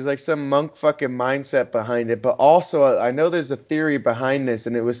said it, there's like some monk fucking mindset behind it, but also I know there's a theory behind this,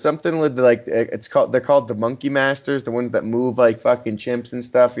 and it was something with like they're called the monkey masters, the ones that move like fucking chimps and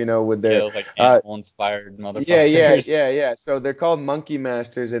stuff, with Yeah, their those like uh animal inspired yeah, yeah, motherfuckers. yeah, yeah. So they're called monkey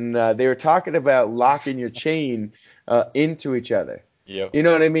masters, and they were talking about locking your chain into each other. Yep. You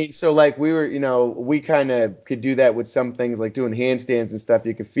know what I mean? So like we kind of could do that with some things like doing handstands and stuff.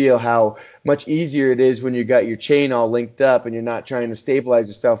 You could feel how much easier it is when you got your chain all linked up and you're not trying to stabilize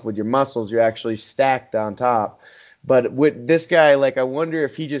yourself with your muscles. You're actually stacked on top. But with this guy, like I wonder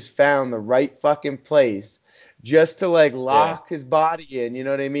if he just found the right fucking place just to like Yeah. lock his body in, you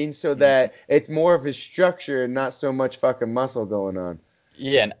know what I mean? So Mhm. that it's more of his structure and not so much fucking muscle going on.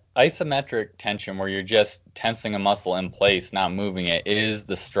 Yeah, an isometric tension where you're just tensing a muscle in place, not moving it, is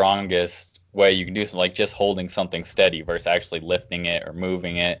the strongest way you can do something, like just holding something steady versus actually lifting it or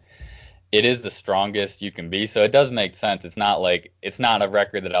moving it. It is the strongest you can be. So it does make sense. It's not a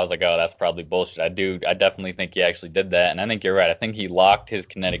record that I was like, oh, that's probably bullshit. I definitely think he actually did that. And I think you're right. I think he locked his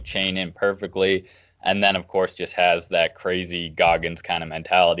kinetic chain in perfectly. And then of course just has that crazy Goggins kind of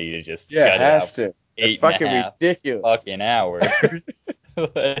mentality to just Yeah, gut it out has for to. That's eight and a fucking half ridiculous. fucking hours.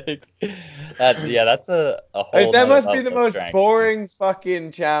 Like that, yeah, that's a Like, whole that nother must be the level of most strength, man. boring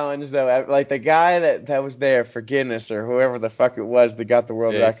fucking challenge, though. Like the guy that was there for Guinness or whoever the fuck it was that got the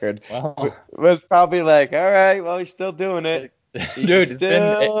world Yes. record Well, was probably like, all right, well, he's still doing it. He's dude,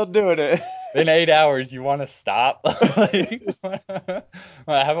 still doing it. been 8 hours. You want to stop? Like, well,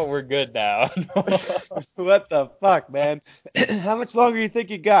 how about we're good now? What the fuck, man? How much longer do you think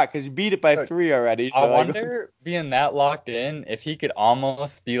you got? Because you beat it by Dude, 3 already. I So like, wonder, being that locked in, if he could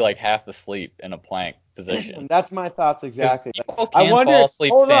almost be like half asleep in a plank position. that's my thoughts Because exactly. Like, people I can fall wonder.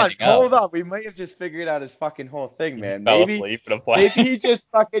 asleep Hold on, standing hold up. on. We might have just figured out his fucking whole thing, He just man. fell Maybe, asleep in a maybe plank. he just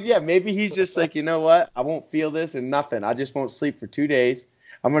fucking yeah. Maybe he's just like, you know what? I won't feel this and nothing. I just won't sleep for 2 days.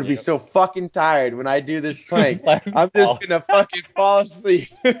 I'm gonna be Yep. so fucking tired when I do this plank. Plank I'm just falls. gonna fucking fall asleep.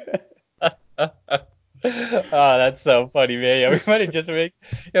 Oh, that's so funny, man. Yeah, we might have just make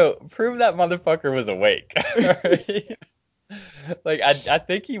prove that motherfucker was awake. Alright? Like I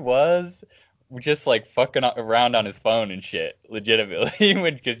think he was just like fucking around on his phone and shit, legitimately.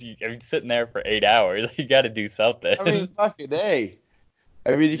 Because I'm sitting there for 8 hours, you got to do I mean, something. fucking hey.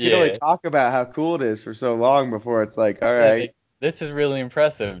 I mean, you can only Yeah, talk about how cool it is for so long before it's like, all yeah. right. Like this is really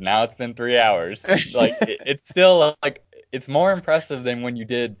impressive. Now it's been 3 hours. Like it's still like it's more impressive than when you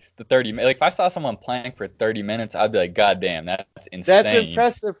did the 30 minutes. Like if I saw someone plank for 30 minutes, I'd be like, God damn, that's That's insane.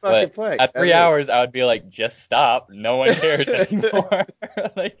 impressive fucking But plank. at That 3 hours, I would be like, just stop. No one cares is. anymore.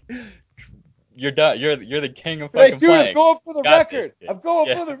 Like you're done. You're the king of Like, fucking dude, I'm plank. going for the Got this record. shit. I'm going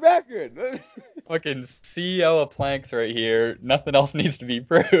Yeah, for the record. fucking CEO of planks right here. Nothing else needs to be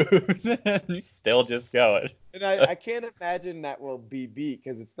proved. You still just going. And I can't imagine that will be beat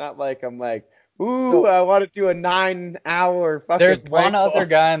because it's not like I'm like, ooh, So I want to do a 9 hour fucking there's one plank other wall.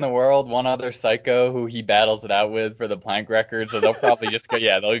 guy in the world, one other psycho who he battles it out with for the plank record. So they'll probably just go,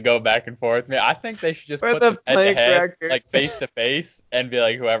 yeah, they'll go back and forth. Man, I think they should just For put them the head to plank head, record. like face to face, and be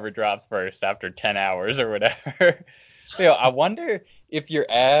like, whoever drops first after 10 hours or whatever. I wonder if your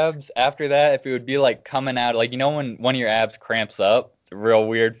abs after that, if it would be like coming out, like, when one of your abs cramps up, it's a real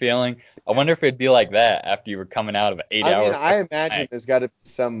weird feeling. I Yeah. wonder if it'd be like that after you were coming out of an eight I mean, hour I fucking imagine plank. there's got to be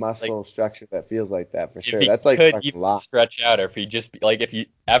some Like, muscle structure that feels like that for if sure. he That's like could fucking even lot. stretch out, or if he just like if he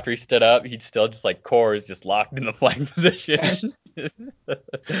after he stood up, he'd still just like core is just locked in the flank position.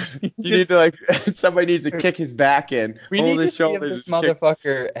 He's You need just to like somebody needs to kick his back in, we hold need to his see if shoulders, this and kick.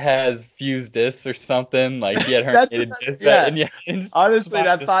 motherfucker has fused discs or something. Like he had That's herniated discs, yeah. and yeah, his Honestly, spine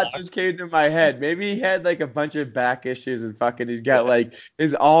that just thought locked. just came to my head. Maybe he had like a bunch of back issues and fucking he's got like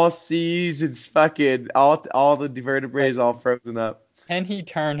his all C's and fucking all the vertebrae Like, all frozen up. can he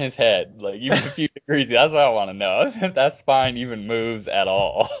turn his head like even a few degrees? That's what I want to know. If that spine even moves at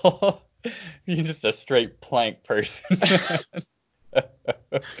all. He's just a straight plank person.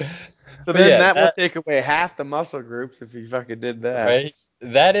 So But then yeah, that will that take away half the muscle groups if he fucking did that. right.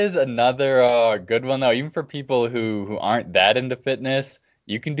 That is another good one though. Even for people who aren't that into fitness,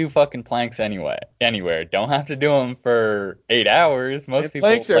 you can do fucking planks anyway, anywhere. Don't have to do them for 8 hours. Most And people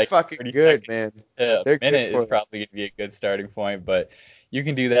planks are like fucking 30 good, seconds man. to a They're good minute is for you. probably gonna be a good starting point. But you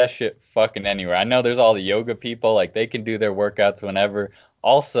can do that shit fucking anywhere. I know there's all the yoga people, like they can do their workouts whenever.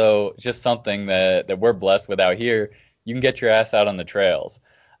 Also, just something that we're blessed with out here, you can get your ass out on the trails.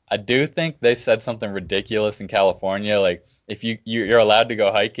 I do think they said something ridiculous in California, like if you're allowed to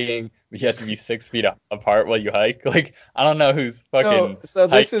go hiking, but you have to be 6 feet apart while you hike. Like I don't know who's No, fucking so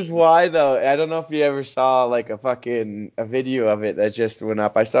this is hiking. why though. I don't know if you ever saw like a video of it that just went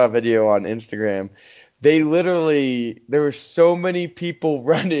up. I saw a video on Instagram. They literally there were so many people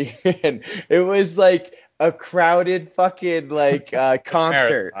running and it was like a crowded fucking Like a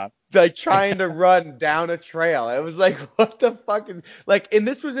concert. marathon. Like trying to run down a trail. It was like what the fuck is like and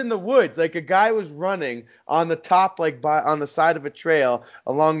this was in the woods. Like a guy was running on the top on the side of a trail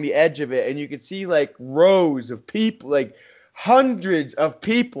along the edge of it and you could see like rows of people like hundreds of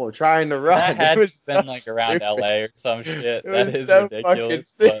people trying to That run. It had to was have so been like around stupid. LA or some It shit. That was is so fucking ridiculous.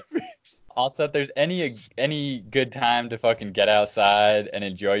 stupid. But also, if there's any good time to fucking get outside and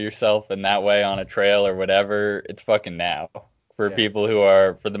enjoy yourself in that way on a trail or whatever, it's fucking now. For Yeah. people who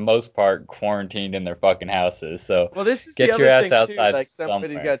are, for the most part, quarantined in their fucking houses. So Well, this is the get your other ass thing too, outside like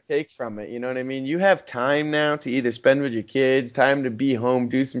somebody somewhere. got to take from it. You know what I mean? You have time now to either spend with your kids, time to be home,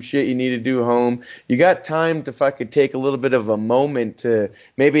 do some shit you need to do home. You got time to fucking take a little bit of a moment to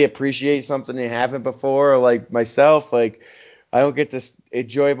maybe appreciate something you haven't before. Or like myself, like I don't get to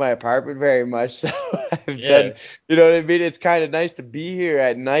enjoy my apartment very much, so I've done. Yeah, You know what I mean? It's kind of nice to be here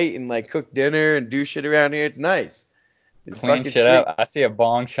at night and like cook dinner and do shit around here. It's nice. It's clean fucking shit sweet. up. I see a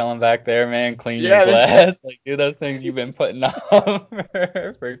bong chilling back there, man. Clean your Yeah, glass. Like, do those things you've been putting off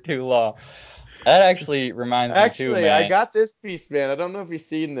for too long. That actually reminds me too, actually, I man. got this piece, man. I don't know if you've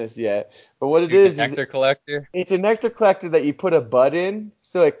seen this yet, but what it Your is nectar collector. it's a nectar collector that you put a bud in,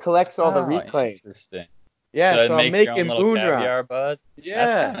 so it collects all the Oh, reclaim. interesting. Yeah, So it so I'm makes your own making little moon rock. caviar bud. That's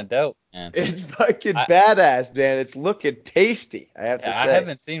Yeah, kind of dope, man. it's fucking I badass, man. It's looking tasty, I have to yeah, I say.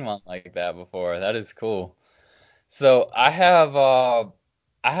 haven't seen one like that before. That is cool. So I have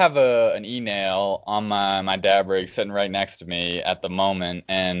an email on my dab rig sitting right next to me at the moment,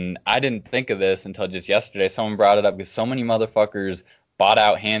 and I didn't think of this until just yesterday. Someone brought it up because so many motherfuckers bought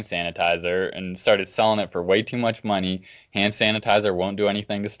out hand sanitizer and started selling it for way too much money. Hand sanitizer won't do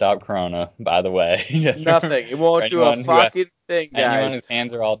anything to stop Corona, by the way. Just for Nothing. It won't do a anyone fucking thing, anyone guys. whose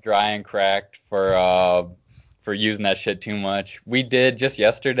hands are all dry and cracked for using that shit too much. We did just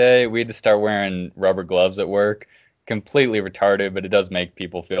yesterday. We had to start wearing rubber gloves at work. Completely retarded, but it does make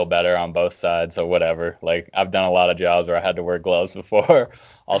people feel better on both sides. So whatever. Like I've done a lot of jobs where I had to wear gloves before.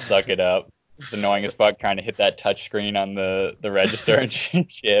 I'll suck it up. It's annoying as fuck trying to hit that touch screen on the register and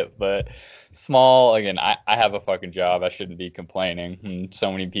shit. But small again. I have a fucking job. I shouldn't be complaining. And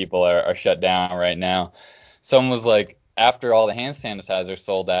so many people are shut down right now. Someone was like, after all the hand sanitizer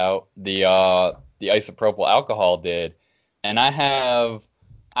sold out, the isopropyl alcohol did, and I have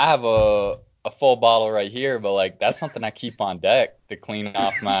a full bottle right here, but like that's something I keep on deck to clean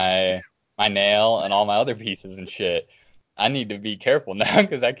off my nail and all my other pieces and shit. I need to be careful now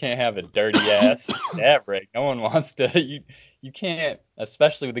because I can't have a dirty ass dab rig. No one wants to. You can't,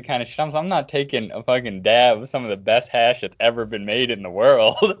 especially with the kind of shit. I'm not taking a fucking dab of some of the best hash that's ever been made in the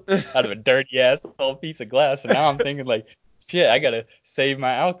world out of a dirty ass old piece of glass. And now I'm thinking like, shit, I gotta save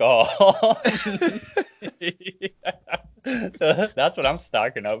my alcohol. So that's what I'm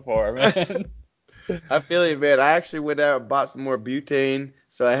stocking up for, man. I feel you, man. I actually went out and bought some more butane,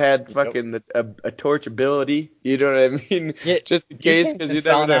 so I had Yep. fucking a torchability. You know what I mean? Yeah, Just in case, butane's because been you never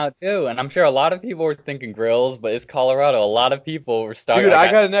selling know. out too, and I'm sure a lot of people were thinking grills, but it's Colorado. A lot of people were stocking. Dude, Like,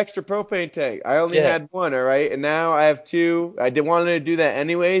 I got an extra propane tank. I only yeah, had one, all right, and now I have two. I did wanted to do that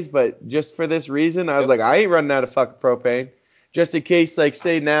anyways, but just for this reason, I was yep. like, I ain't running out of fucking propane. Just in case, like,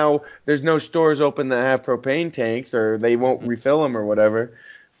 say now there's no stores open that have propane tanks, or they won't refill them or whatever.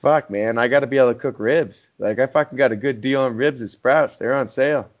 Fuck, man, I got to be able to cook ribs. Like, I fucking got a good deal on ribs at Sprouts. They're on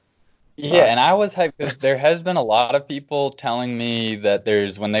sale. Yeah, Fuck. and I was hyped because there has been a lot of people telling me that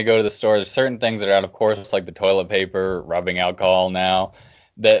there's when they go to the store, there's certain things that are out of course, like the toilet paper, rubbing alcohol now,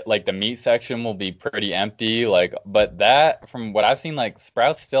 that like the meat section will be pretty empty. Like, but that from what I've seen, like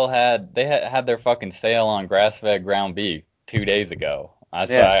Sprouts still had their fucking sale on grass-fed ground beef 2 days ago.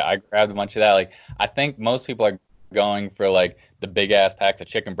 So Yeah. I grabbed a bunch of that. Like, I think most people are going for like the big ass packs of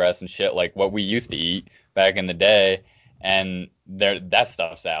chicken breasts and shit, like what we used to eat back in the day and there that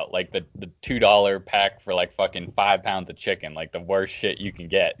stuff's out. Like the $2 pack for like fucking 5 pounds of chicken, like the worst shit you can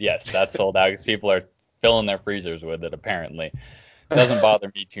get. Yes, that's sold out because people are filling their freezers with it. Apparently, doesn't bother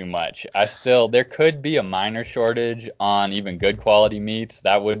me too much. There could be a minor shortage on even good quality meats.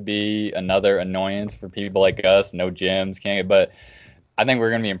 That would be another annoyance for people like us. No gyms, can't get, but I think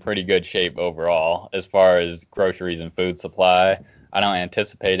we're gonna be in pretty good shape overall as far as groceries and food supply. I don't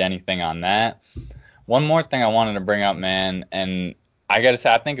anticipate anything on that. One more thing I wanted to bring up, man, and I gotta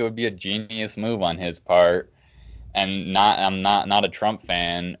say, I think it would be a genius move on his part. And I'm not a Trump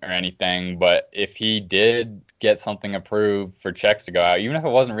fan or anything, but if he did get something approved for checks to go out, even if it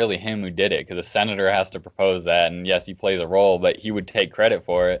wasn't really him who did it, because a senator has to propose that, and yes, he plays a role, but he would take credit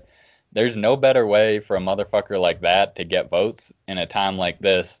for it. There's no better way for a motherfucker like that to get votes in a time like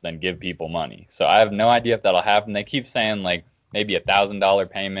this than give people money. So I have no idea if that'll happen. They keep saying like maybe $1,000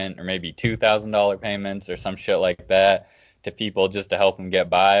 payment or maybe $2,000 payments or some shit like that to people just to help them get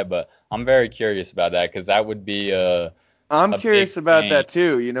by. But I'm very curious about that because that would be I'm a big curious about change. that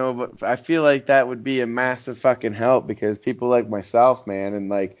too, but I feel like that would be a massive fucking help because people like myself, man, and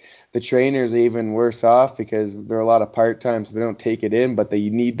like the trainers are even worse off because they're a lot of part-time, so they don't take it in, but they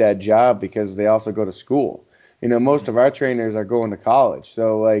need that job because they also go to school. Most of our trainers are going to college,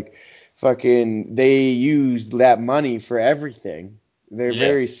 so like fucking they use that money for everything. They're Yeah,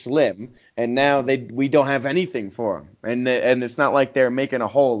 very slim, and now we don't have anything for them, and it's not like they're making a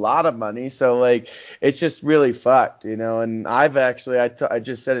whole lot of money, so like it's just really fucked. And I've actually, I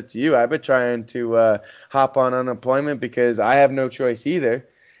just said it to you. I've been trying to hop on unemployment because I have no choice either,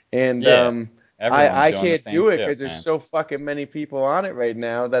 and yeah. Everyone's I doing the can't same do it shit, because there's man. so fucking many people on it right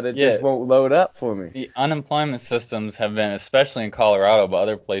now that it just Yeah, won't load up for me. the unemployment systems have been, especially in Colorado, but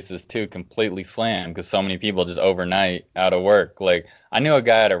other places too, completely slammed because so many people just overnight out of work. Like I knew a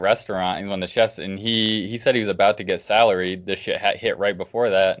guy at a restaurant, he's one of the chefs, and he said he was about to get salaried. This shit hit right before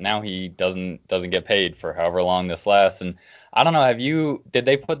that. Now he doesn't get paid for however long this lasts. And I don't know, did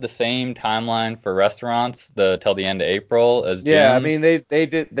they put the same timeline for restaurants till the end of April as Yeah, I June? mean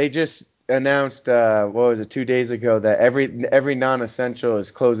they just announced what was it 2 days ago that every non-essential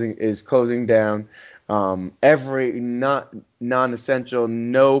is closing down. Every not non-essential,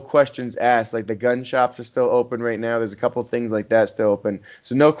 no questions asked. Like the gun shops are still open right now. There's a couple things like that still open.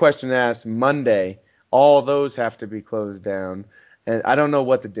 So no question asked. Monday, all those have to be closed down. And I don't know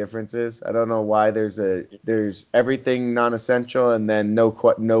what the difference is. I don't know why there's everything non-essential and then no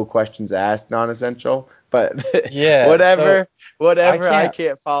questions asked non-essential. But Yeah, so whatever, I whatever. I can't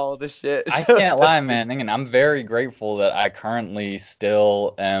can't follow the shit. I So can't lie, man. Again, I'm very grateful that I currently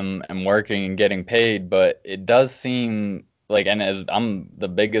still am working and getting paid, but it does seem like, and as I'm the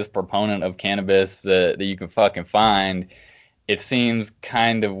biggest proponent of cannabis that you can fucking find, it seems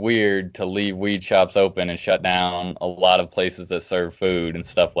kind of weird to leave weed shops open and shut down a lot of places that serve food and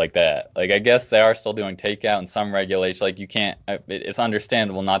stuff like that. Like, I guess they are still doing takeout and some regulation. Like, you can't, it's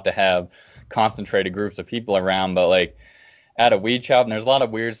understandable not to have concentrated groups of people around, but like, at a weed shop, and there's a lot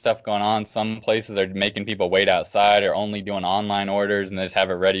of weird stuff going on. Some places are making people wait outside or only doing online orders and they just have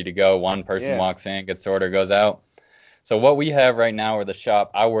it ready to go. One person yeah, walks in, gets the order, goes out. So what we have right now, or the shop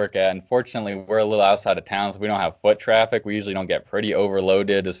I work at, unfortunately, we're a little outside of town, so we don't have foot traffic. We usually don't get pretty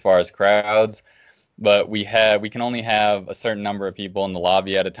overloaded as far as crowds, but we can only have a certain number of people in the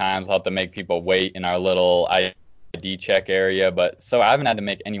lobby at a time. So I'll have to make people wait in our little ID check area. But so I haven't had to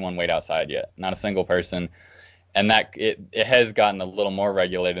make anyone wait outside yet, not a single person, and that it has gotten a little more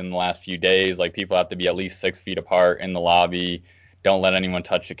regulated in the last few days. Like people have to be at least 6 feet apart in the lobby. Don't let anyone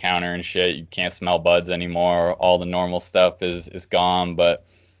touch the counter and shit. You can't smell buds anymore. All the normal stuff is gone. But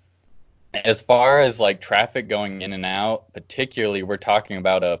as far as like traffic going in and out, particularly, we're talking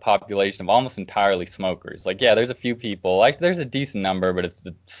about a population of almost entirely smokers. Like, yeah, there's a few people, like, there's a decent number, but it's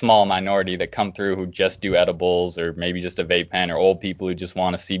the small minority that come through who just do edibles or maybe just a vape pen or old people who just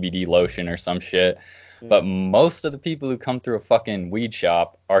want a CBD lotion or some shit. yeah, But most of the people who come through a fucking weed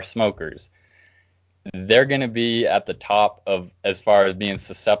shop are smokers. They're going to be at the top of as far as being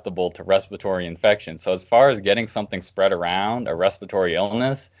susceptible to respiratory infection. So, as far as getting something spread around, a respiratory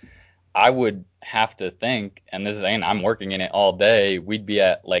illness, I would have to think, and this is, and I'm working in it all day, we'd be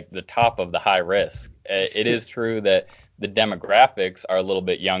at like the top of the high risk. It is true that the demographics are a little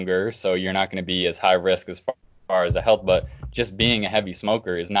bit younger, so you're not going to be as high risk as far as the health, but just being a heavy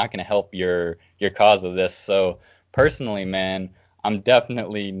smoker is not going to help your cause of this. So personally, man, I'm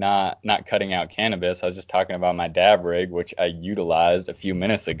definitely not cutting out cannabis. I was just talking about my dab rig, which I utilized a few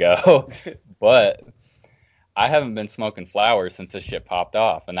minutes ago, but I haven't been smoking flowers since this shit popped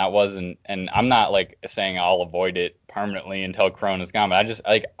off, and that wasn't. And I'm not like saying I'll avoid it permanently until Corona's gone, but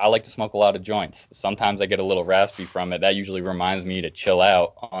I like to smoke a lot of joints. Sometimes I get a little raspy from it. That usually reminds me to chill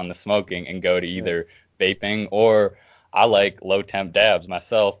out on the smoking and go to yeah. either vaping or I like low temp dabs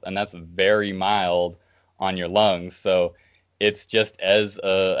myself, and that's very mild on your lungs. So it's just as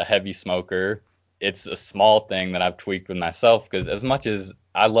a heavy smoker, it's a small thing that I've tweaked with myself because as much as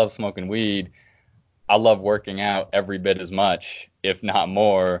I love smoking weed, I love working out every bit as much, if not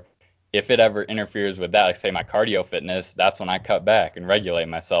more. If it ever interferes with that, like say my cardio fitness, that's when I cut back and regulate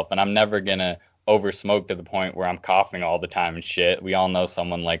myself. And I'm never gonna over smoked to the point where I'm coughing all the time and shit. We all know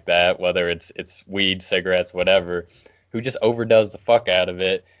someone like that, whether it's weed, cigarettes, whatever, who just overdoes the fuck out of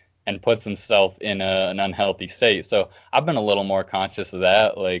it and puts himself in an unhealthy state. So I've been a little more conscious of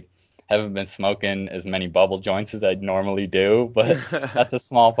that. Like, haven't been smoking as many bubble joints as I normally do, but that's a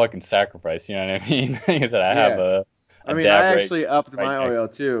small fucking sacrifice. You know what I mean? Like I said, I have Yeah. a I mean, I dab rig actually upped right my next. oil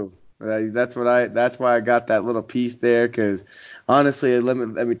too. That's why I got that little piece there. Because honestly, let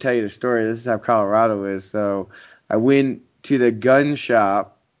me tell you the story. This is how Colorado is. So I went to the gun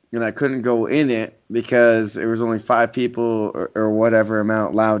shop and I couldn't go in it because there was only 5 people or whatever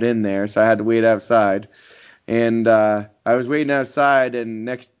amount allowed in there. So I had to wait outside. And I was waiting outside, and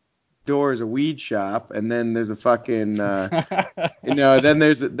next door is a weed shop, and then there's a fucking then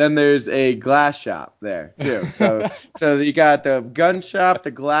there's a glass shop there too. So you got the gun shop,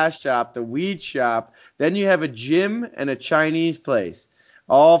 the glass shop, the weed shop. Then you have a gym and a Chinese place.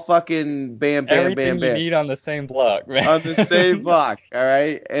 All fucking bam, bam, bam, Everything you bam need on the same block, man. on the same block. All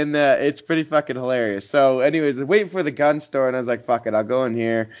right, and it's pretty fucking hilarious. So, anyways, I'm waiting for the gun store, and I was like, "Fuck it, I'll go in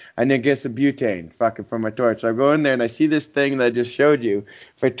here. I need to get some butane, fucking for my torch." So I go in there, and I see this thing that I just showed you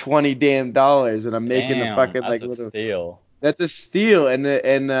for $20 damn, and I'm making the Damn, fucking that's like a little. steal. That's a steal, and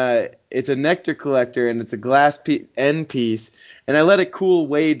it's a nectar collector, and it's a glass end piece, and I let it cool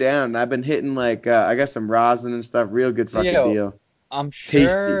way down. I've been hitting like I got some rosin and stuff, real good So, fucking yo, deal, I'm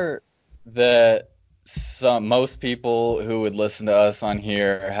tasty. sure that most people who would listen to us on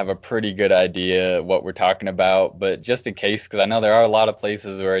here have a pretty good idea what we're talking about, but just in case, because I know there are a lot of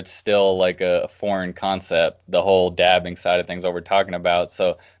places where it's still like a foreign concept, the whole dabbing side of things, what we're talking about.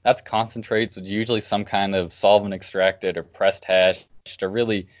 So that's concentrates, with usually some kind of solvent extracted or pressed hash, a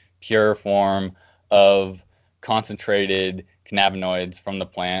really pure form of concentrated cannabinoids from the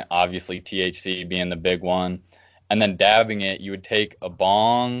plant, obviously THC being the big one. And then dabbing it, you would take a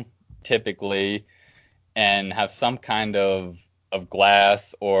bong typically and have some kind of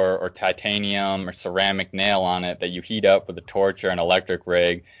glass or titanium or ceramic nail on it that you heat up with a torch or an electric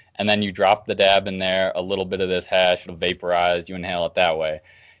rig, and then you drop the dab in there, a little bit of this hash, it'll vaporize, you inhale it that way.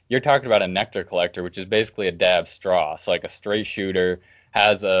 You're talking about a nectar collector, which is basically a dab straw. So like a straight shooter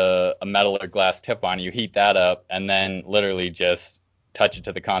has a metal or glass tip on it, you heat that up, and then literally just touch it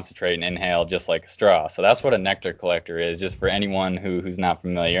to the concentrate and inhale just like a straw. So that's what a nectar collector is, just for anyone who's not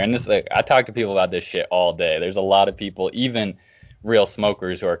familiar. And this, like, I talk to people about this shit all day. There's a lot of people, even real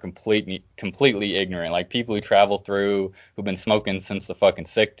smokers, who are completely ignorant. Like people who travel through, who've been smoking since the fucking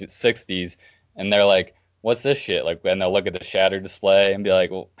 60s, and they're like, "What's this shit?" Like, and they'll look at the shatter display and be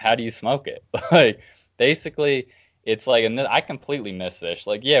like, "Well, how do you smoke it?" Like, basically, it's like, and I completely miss this.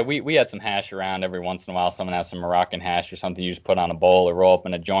 Like, yeah, we had some hash around every once in a while. Someone has some Moroccan hash or something you just put on a bowl or roll up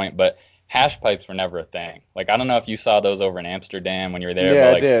in a joint, but hash pipes were never a thing. Like, I don't know if you saw those over in Amsterdam when you were there, Yeah, but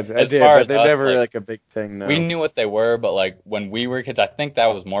I like, did, I as did, far but as they're us, never like, like a big thing we now. knew what they were, but like when we were kids, I think that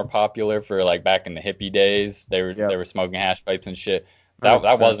was more popular for like back in the hippie days. They Yep, were smoking hash pipes and shit. hundred That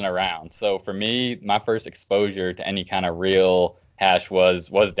percent. wasn't around. So for me, my first exposure to any kind of real hash was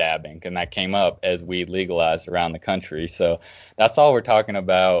dabbing, and that came up as weed legalized around the country. So that's all we're talking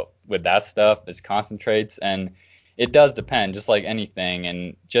about with that stuff is concentrates, and it does depend, just like anything.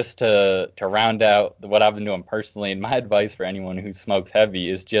 And just to round out what I've been doing personally, and my advice for anyone who smokes heavy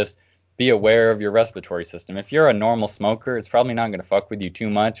is just be aware of your respiratory system. If you're a normal smoker, it's probably not going to fuck with you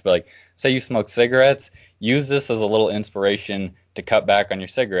too much. But like, say you smoke cigarettes, use this as a little inspiration to cut back on your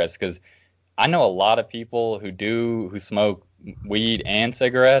cigarettes. Because I know a lot of people who smoke weed and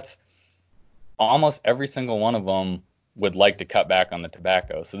cigarettes. Almost every single one of them would like to cut back on the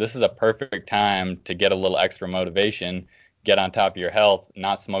tobacco. So this is a perfect time to get a little extra motivation, get on top of your health,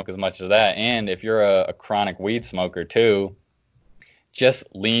 not smoke as much as that. And if you're a chronic weed smoker too, just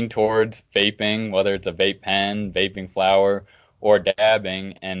lean towards vaping, whether it's a vape pen, vaping flower, or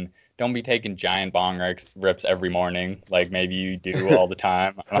dabbing, and don't be taking giant bong rips every morning like maybe you do all the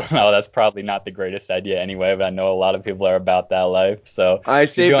time. I don't know, that's probably not the greatest idea anyway, but I know a lot of people are about that life. So I if you're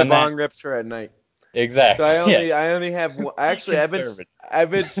save the doing that, bong rips for at night. So I exactly, yeah, only I only have be actually conservative.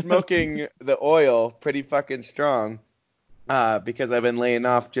 I've been smoking the oil pretty fucking strong because I've been laying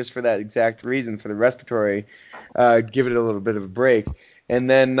off just for that exact reason for the respiratory, give it a little bit of a break. And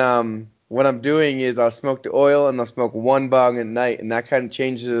then what I'm doing is I'll smoke the oil and I'll smoke one bong at night, and that kind of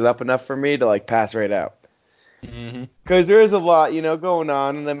changes it up enough for me to like pass right out. Hmm. Because there is a lot, going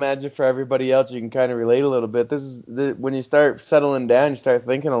on, and I imagine for everybody else, you can kind of relate a little bit. This is when you start settling down, you start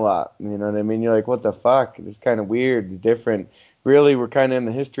thinking a lot. You know what I mean? You're like, what the fuck? It's kind of weird. It's different. Really, we're kind of in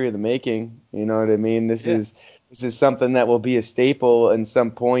the history of the making. You know what I mean? Yeah. This is something that will be a staple in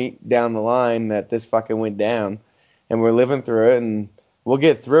some point down the line that this fucking went down, and we're living through it. And We'll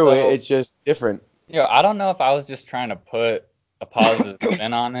get through it. So, It's just different. I don't know if I was just trying to put a positive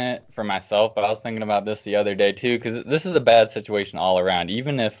spin on it for myself, but I was thinking about this the other day too, because this is a bad situation all around.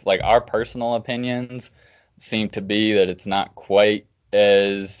 Even if like our personal opinions seem to be that it's not quite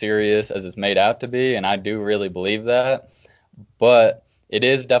as serious as it's made out to be, and I do really believe that, but it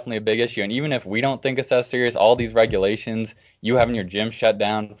is definitely a big issue. And even if we don't think it's that serious, all these regulations, you having your gym shut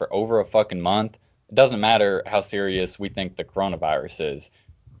down for over a fucking month, it doesn't matter how serious we think the coronavirus is.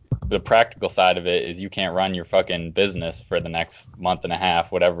 The practical side of it is you can't run your fucking business for the next month and a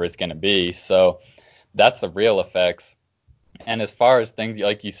half, whatever it's going to be. So that's the real effects. And as far as things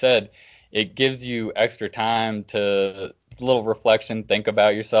like you said, it gives you extra time to little reflection, think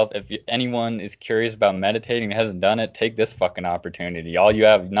about yourself. If anyone is curious about meditating and hasn't done it, take this fucking opportunity. All you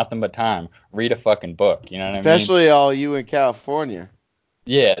have nothing but time. Read a fucking book. You know what I mean? Especially all you in California.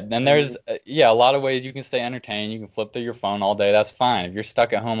 Yeah, then I there's mean, a lot of ways you can stay entertained. You can flip through your phone all day. That's fine. If you're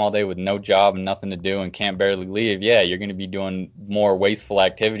stuck at home all day with no job and nothing to do and can't barely leave, yeah, you're going to be doing more wasteful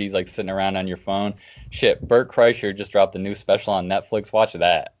activities like sitting around on your phone. Shit, Bert Kreischer just dropped a new special on Netflix. Watch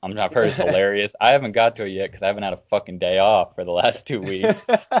that. I've heard it's hilarious. I haven't got to it yet because I haven't had a fucking day off for the last 2 weeks.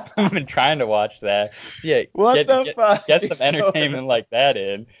 I've been trying to watch that. So yeah, what get the get fuck get some is going entertainment like that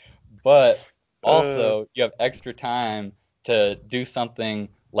in, but on? also you have extra time to do something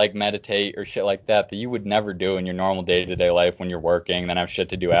like meditate or shit like that you would never do in your normal day-to-day life when you're working, then have shit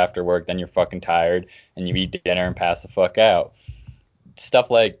to do after work, then you're fucking tired and you eat dinner and pass the fuck out. Stuff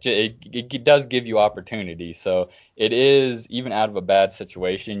like it does give you opportunity. So it is, even out of a bad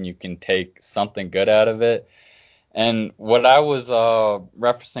situation, you can take something good out of it. And what I was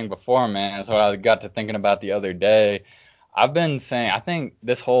referencing before, man, is what I got to thinking about the other day. I've been saying I think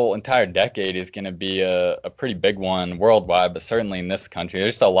this whole entire decade is going to be a pretty big one worldwide, but certainly in this country.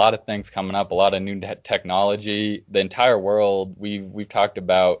 There's just a lot of things coming up, a lot of new technology. The entire world, we've talked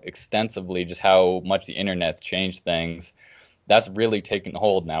about extensively just how much the internet's changed things. That's really taken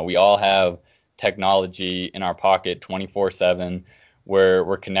hold now. We all have technology in our pocket 24/7.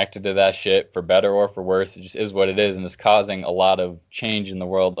 We're connected to that shit for better or for worse. It just is what it is, and it's causing a lot of change in the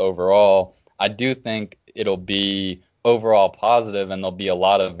world overall. I do think it'll be overall positive, and there'll be a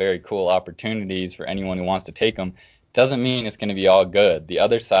lot of very cool opportunities for anyone who wants to take them. Doesn't mean it's going to be all good. The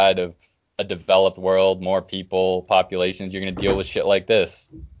other side of a developed world, more people, populations, you're going to deal with shit like this,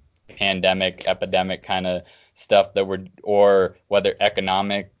 pandemic, epidemic kind of stuff that we're, or whether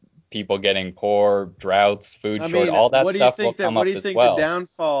economic, people getting poor, droughts, food I short, mean, all that stuff will come what do up you as think the well.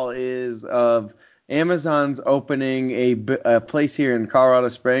 downfall is of Amazon's opening a place here in Colorado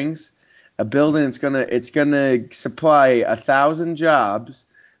Springs, a building it's gonna supply 1,000 jobs,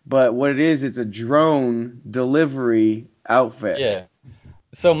 but what it is, it's a drone delivery outfit. Yeah.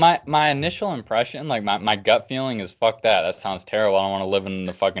 So my initial impression, like my gut feeling is fuck that. That sounds terrible. I don't want to live in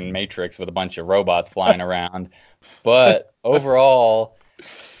the fucking Matrix with a bunch of robots flying around. But overall,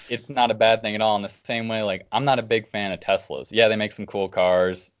 it's not a bad thing at all. In the same way, like I'm not a big fan of Teslas. Yeah, they make some cool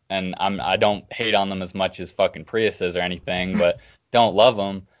cars, and I don't hate on them as much as fucking Priuses or anything, but don't love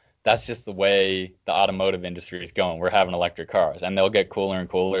them. That's just the way the automotive industry is going. We're having electric cars, and they'll get cooler and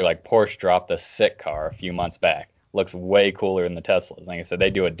cooler. Like Porsche dropped a sick car a few months back. Looks way cooler than the Teslas. Like I said,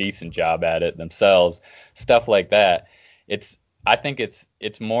 they do a decent job at it themselves. Stuff like that. It's I think it's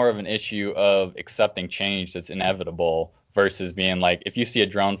more of an issue of accepting change that's inevitable versus being like, if you see a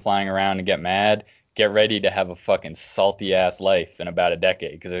drone flying around and get mad, get ready to have a fucking salty ass life in about a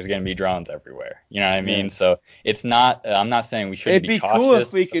decade because there's going to be drones everywhere. You know what I Yeah. mean? So it's not, I'm not saying we shouldn't It'd be be cool if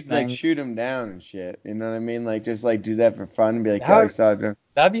cautious we of could like things. shoot them down and shit. You know what I mean? Like just like do that for fun and be like, That oh, you would, saw a drone.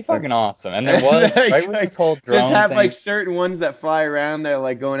 that'd be Like, fucking awesome. And there was, right like, when this like whole just drone have like thing, certain ones that fly around that are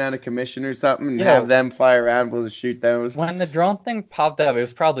like going out of commission or something, and have yo, them fly around. We'll just shoot those. when the drone thing popped up, it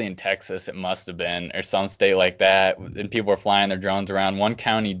was probably in Texas, it must have been, or some state like that, and people were flying their drones around. One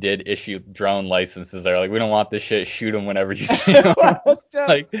county did issue drone licenses. They're like, we don't want this shit. Shoot them whenever you see them. What the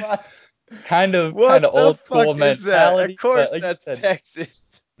Like, fuck? kind What of the old school fuck is that? Of mentality. But course, like you that's said,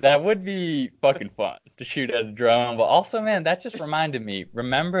 Texas. that would be fucking fun to shoot at a drone. But also, man, that just reminded me.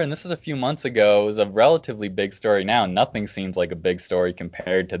 Remember, and this was a few months ago, it was a relatively big story now. Nothing seems like a big story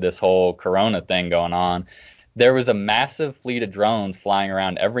compared to this whole Corona thing going on. There was a massive fleet of drones flying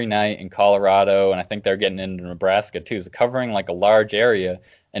around every night in Colorado, and I think they're getting into Nebraska too, so covering like a large area.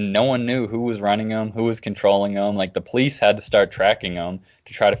 And no one knew who was running them, who was controlling them. Like the police had to start tracking them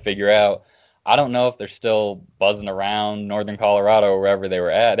to try to figure out. I don't know if they're still buzzing around northern Colorado or wherever they were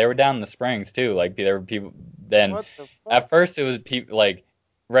at. They were down in the Springs too. Like there were people. Then What the fuck? at first it was people like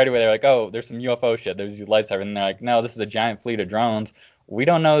right away they're like, oh, there's some UFO shit. There's these lights everywhere. And they're like, no, this is a giant fleet of drones. We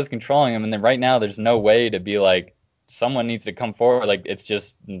don't know who's controlling them. And then right now there's no way to be like, someone needs to come forward. Like, it's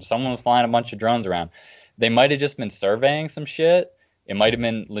just someone was flying a bunch of drones around. They might have just been surveying some shit. It might have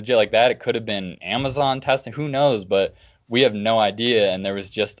been legit like that. It could have been Amazon testing. Who knows? But we have no idea. And there was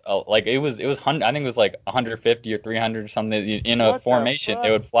just like it was I think it was like 150 or 300 or something in a What the formation. They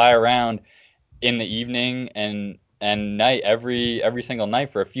fuck? would fly around in the evening and night every single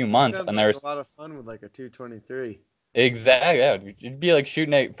night for a few That months. sounds And like a there's lot of fun with like a 223. exactly, yeah, it'd be like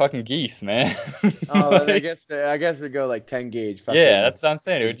shooting at fucking geese, man. Oh, then Like, I guess we go like 10 gauge yeah, fucking that's what I'm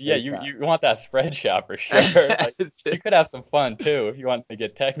saying. Yeah, big you time. want that spread shot for sure. Like, you could have some fun too if you want to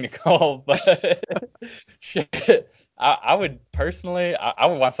get technical, but shit. I would personally, I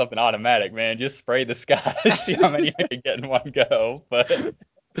would want something automatic, man. Just spray the sky, see how many I could get in one go. But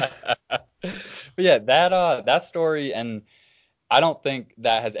yeah, that story, and I don't think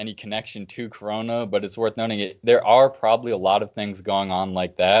that has any connection to Corona, but it's worth noting it. There are probably a lot of things going on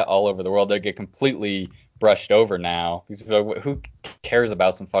like that all over the world that get completely brushed over now. Because who cares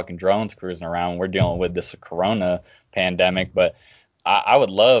about some fucking drones cruising around? We're dealing with this Corona pandemic, but I would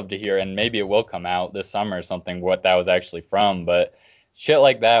love to hear, and maybe it will come out this summer or something, what that was actually from. But shit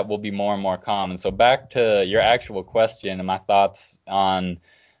like that will be more and more common. So back to your actual question and my thoughts on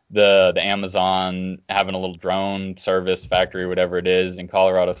the Amazon having a little drone service factory, whatever it is, in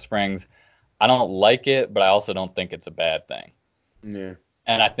Colorado Springs. I don't like it, but I also don't think it's a bad thing. Yeah.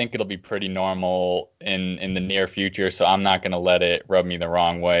 And I think it'll be pretty normal in the near future, so I'm not going to let it rub me the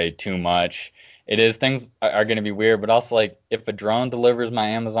wrong way too much. It is things are going to be weird, but also like if a drone delivers my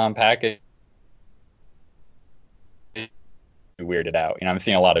Amazon package, weirded out. I'm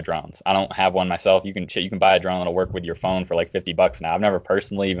seeing a lot of drones. I don't have one myself. You can buy a drone that'll work with your phone for like $50 now. I've never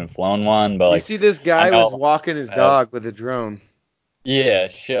personally even flown one, but You like see, this I guy was know walking his have. dog with a drone. Yeah,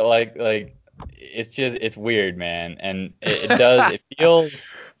 shit like it's just it's weird, man. And it does it feels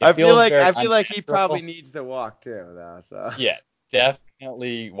very I feel like he probably unnatural. needs to walk too, though. So Yeah,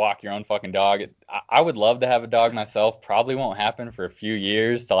 definitely walk your own fucking dog. I would love to have a dog myself. Probably won't happen for a few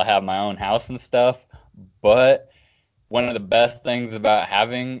years till I have my own house and stuff. But one of the best things about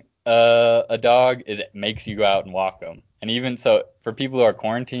having a dog is it makes you go out and walk them. And even so, for people who are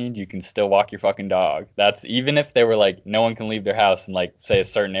quarantined, you can still walk your fucking dog. That's even if they were like, no one can leave their house in like, say, a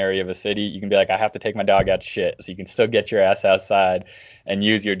certain area of a city, you can be like, I have to take my dog out to shit. So you can still get your ass outside and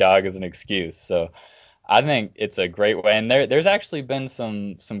use your dog as an excuse. So I think it's a great way. And there's actually been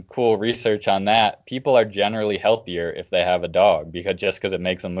some cool research on that. People are generally healthier if they have a dog because it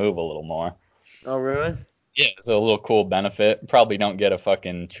makes them move a little more. oh, really? Yeah, so a little cool benefit. Probably don't get a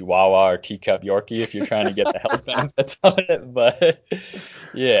fucking Chihuahua or teacup Yorkie if you're trying to get the health benefits of it, but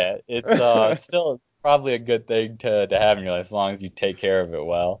yeah, it's still probably a good thing to have in your life as long as you take care of it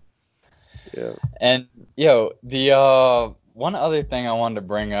well. Yeah. And the one other thing I wanted to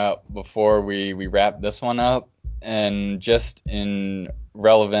bring up before we wrap this one up, and just in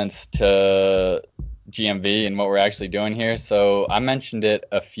relevance to GMV and what we're actually doing here. So I mentioned it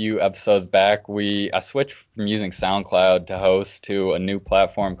a few episodes back. I switched from using SoundCloud to host to a new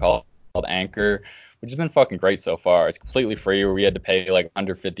platform called Anchor, which has been fucking great so far. It's completely free, where we had to pay like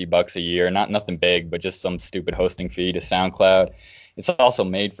under $50 a year, not nothing big, but just some stupid hosting fee to SoundCloud. It's also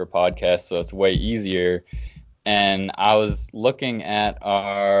made for podcasts, so it's way easier. And I was looking at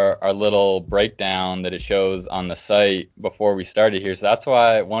our little breakdown that it shows on the site before we started here. So that's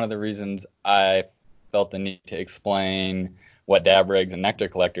why one of the reasons I felt the need to explain what dab rigs and nectar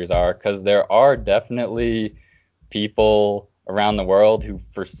collectors are, because there are definitely people around the world who,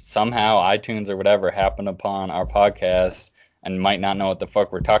 for somehow iTunes or whatever, happen upon our podcast and might not know what the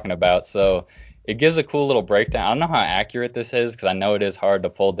fuck we're talking about. So it gives a cool little breakdown. I don't know how accurate this is because I know it is hard to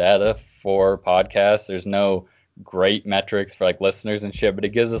pull data for podcasts. There's no great metrics for like listeners and shit, but it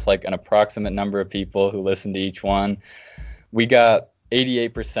gives us like an approximate number of people who listen to each one. We got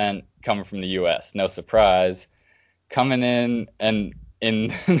 88% coming from the US. No surprise. Coming in and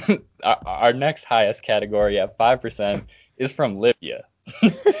in our next highest category at 5% is from Libya.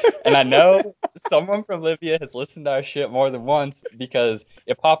 And I know someone from Libya has listened to our shit more than once because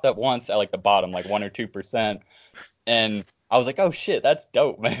it popped up once at like the bottom, like 1 or 2%. And I was like, oh shit, that's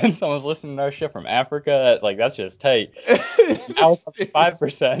dope, man. Someone's listening to our shit from Africa. Like, that's just tight. Now it's up to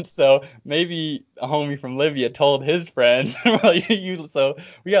 5%. So maybe a homie from Libya told his friends. So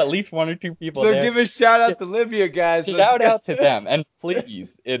we got at least 1 or 2 people So there. give a shout out to Libya, guys. Let's Shout go. out to them. And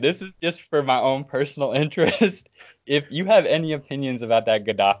please, this is just for my own personal interest. If you have any opinions about that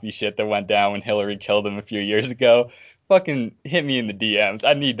Gaddafi shit that went down when Hillary killed him a few years ago, fucking hit me in the DMs.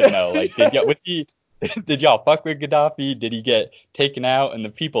 I need to know. Like, did y'all fuck with Gaddafi? Did he get taken out and the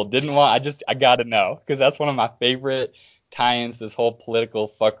people didn't want? I gotta know because that's one of my favorite tie-ins to this whole political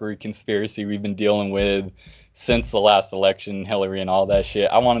fuckery conspiracy we've been dealing with since the last election, Hillary and all that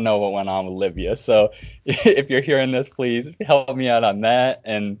shit. I want to know what went on with Libya. So if you're hearing this, please help me out on that.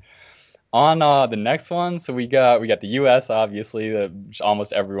 And on the next one, so we got the U.S. obviously.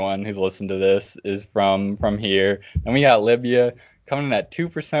 Almost everyone who's listened to this is from here, and we got Libya coming in at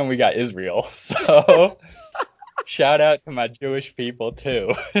 2%. We got Israel. So shout out to my Jewish people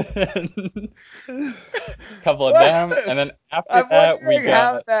too. Couple of them, and then after I'm that we wondering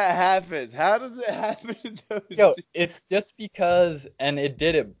how got. that happens. How does it happen in those Yo, two? it's just because, and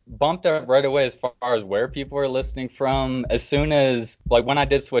it bumped up right away as far as where people are listening from. As soon as, like, when I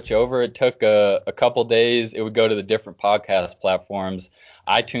did switch over, it took a couple days. It would go to the different podcast platforms.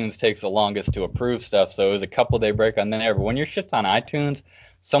 iTunes takes the longest to approve stuff, so it was a couple day break on there. But when your shit's on iTunes,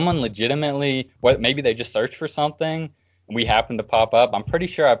 someone legitimately, what maybe they just search for something, and we happen to pop up. I'm pretty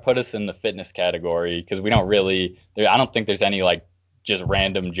sure I put us in the fitness category because we don't really, I don't think there's any like just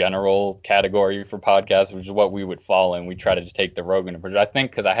random general category for podcasts, which is what we would fall in. We try to just take the Rogan approach. I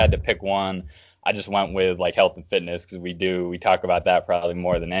think because I had to pick one, I just went with like health and fitness because we talk about that probably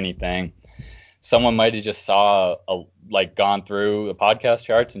more than anything. Someone might have just saw like gone through the podcast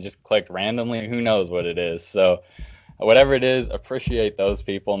charts and just clicked randomly. Who knows what it is? So whatever it is, appreciate those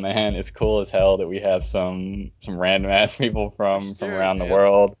people, man. It's cool as hell that we have some random ass people For from sure, around the man.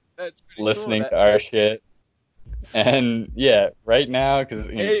 world That's pretty cool. listening to our shit. And yeah, right now, because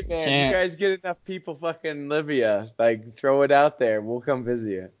you Hey, man, you can't. guys get enough people fucking Libya, like throw it out there. We'll come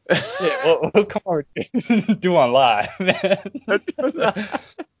visit you. Yeah, we'll come over do on live, man.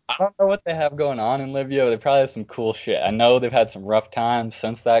 I don't know what they have going on in Libya. They probably have some cool shit. I know they've had some rough times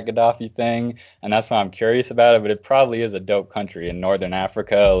since that Gaddafi thing, and that's why I'm curious about it. But it probably is a dope country in northern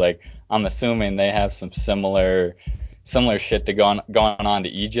Africa. Like I'm assuming they have some similar shit to going on to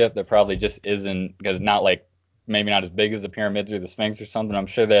Egypt that probably just isn't because not like maybe not as big as the pyramids or the Sphinx or something. I'm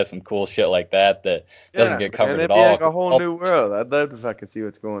sure they have some cool shit like that that doesn't Yeah, get man, covered at it'd be all. like 'Cause a whole new world. I'd love to fucking see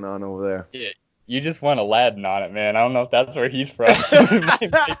what's going on over there. yeah, you just went Aladdin on it, man. I don't know if that's where he's from.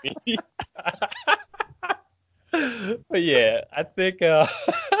 Maybe. But yeah, I think oh,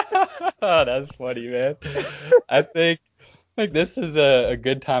 that's funny, man. I think this is a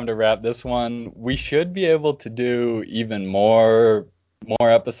good time to wrap this one. We should be able to do even more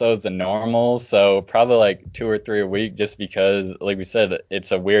episodes than normal, so probably like two or three a week just because like we said,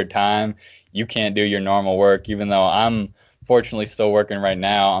 it's a weird time. You can't do your normal work, even though I'm fortunately still working right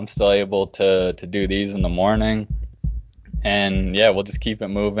now. I'm still able to do these in the morning. And yeah, we'll just keep it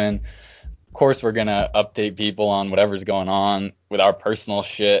moving. Of course, we're gonna update people on whatever's going on with our personal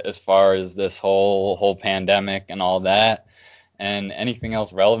shit as far as this whole pandemic and all that, and anything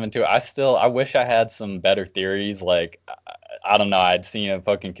else relevant to it. I wish I had some better theories. Like I don't know, I'd seen a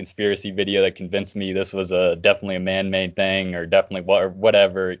fucking conspiracy video that convinced me this was a definitely a man-made thing or definitely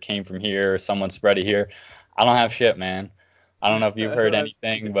whatever. It came from here, someone spread it here. I don't have shit, man. I don't know if you've heard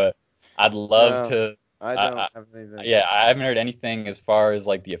anything, but I'd love No, to. I don't I, have anything. yeah, I haven't heard anything as far as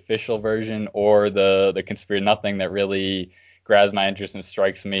like the official version or the conspiracy. Nothing that really grabs my interest and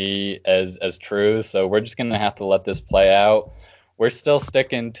strikes me as true. So we're just gonna have to let this play out. We're still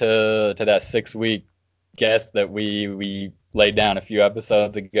sticking to that 6 week guess that we laid down a few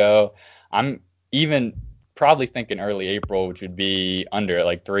episodes ago. I'm even probably thinking early April, which would be under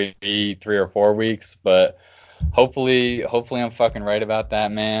like 3 or 4 weeks, but hopefully I'm fucking right about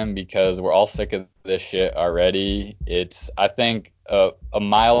that, man, because we're all sick of this shit already. I think a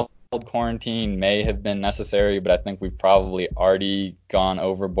mild quarantine may have been necessary, but I think we've probably already gone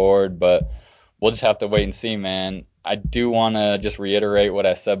overboard. But we'll just have to wait and see, man. I do want to just reiterate what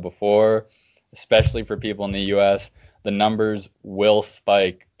I said before, especially for people in the US. The numbers will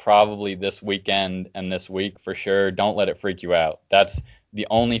spike probably this weekend and this week for sure. Don't let it freak you out. That's the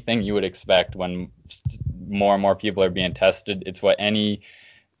only thing you would expect when more and more people are being tested. It's what any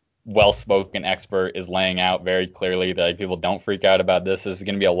well-spoken expert is laying out very clearly that like, people don't freak out about this. There's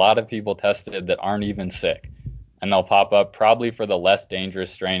going to be a lot of people tested that aren't even sick, and they'll pop up probably for the less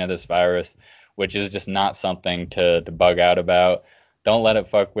dangerous strain of this virus, which is just not something to bug out about. Don't let it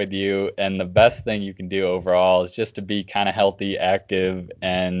fuck with you. And the best thing you can do overall is just to be kind of healthy, active,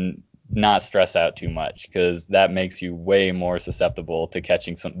 and not stress out too much because that makes you way more susceptible to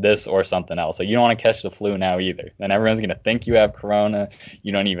catching this or something else. Like you don't want to catch the flu now either. Then everyone's gonna think you have corona.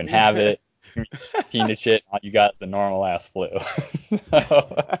 You don't even have it. Penis shit. You got the normal ass flu. So,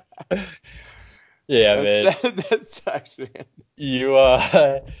 yeah, man. That sucks, man. You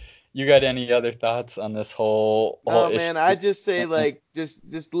you got any other thoughts on this whole No, issue? man, I just say like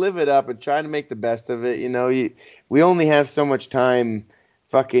just live it up and try to make the best of it. We only have so much time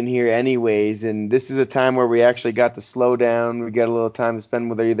fucking here anyways. And this is a time where we actually got to slow down. We got a little time to spend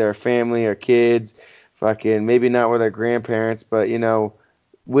with either our family or kids. Fucking maybe not with our grandparents, but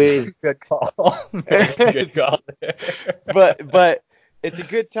with Good call. That's a good call there. but it's a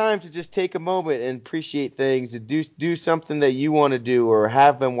good time to just take a moment and appreciate things and do something that you want to do or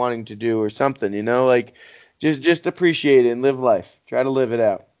have been wanting to do or something, like just appreciate it and live life. Try to live it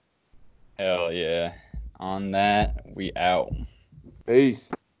out. Hell yeah. On that, we out. Peace.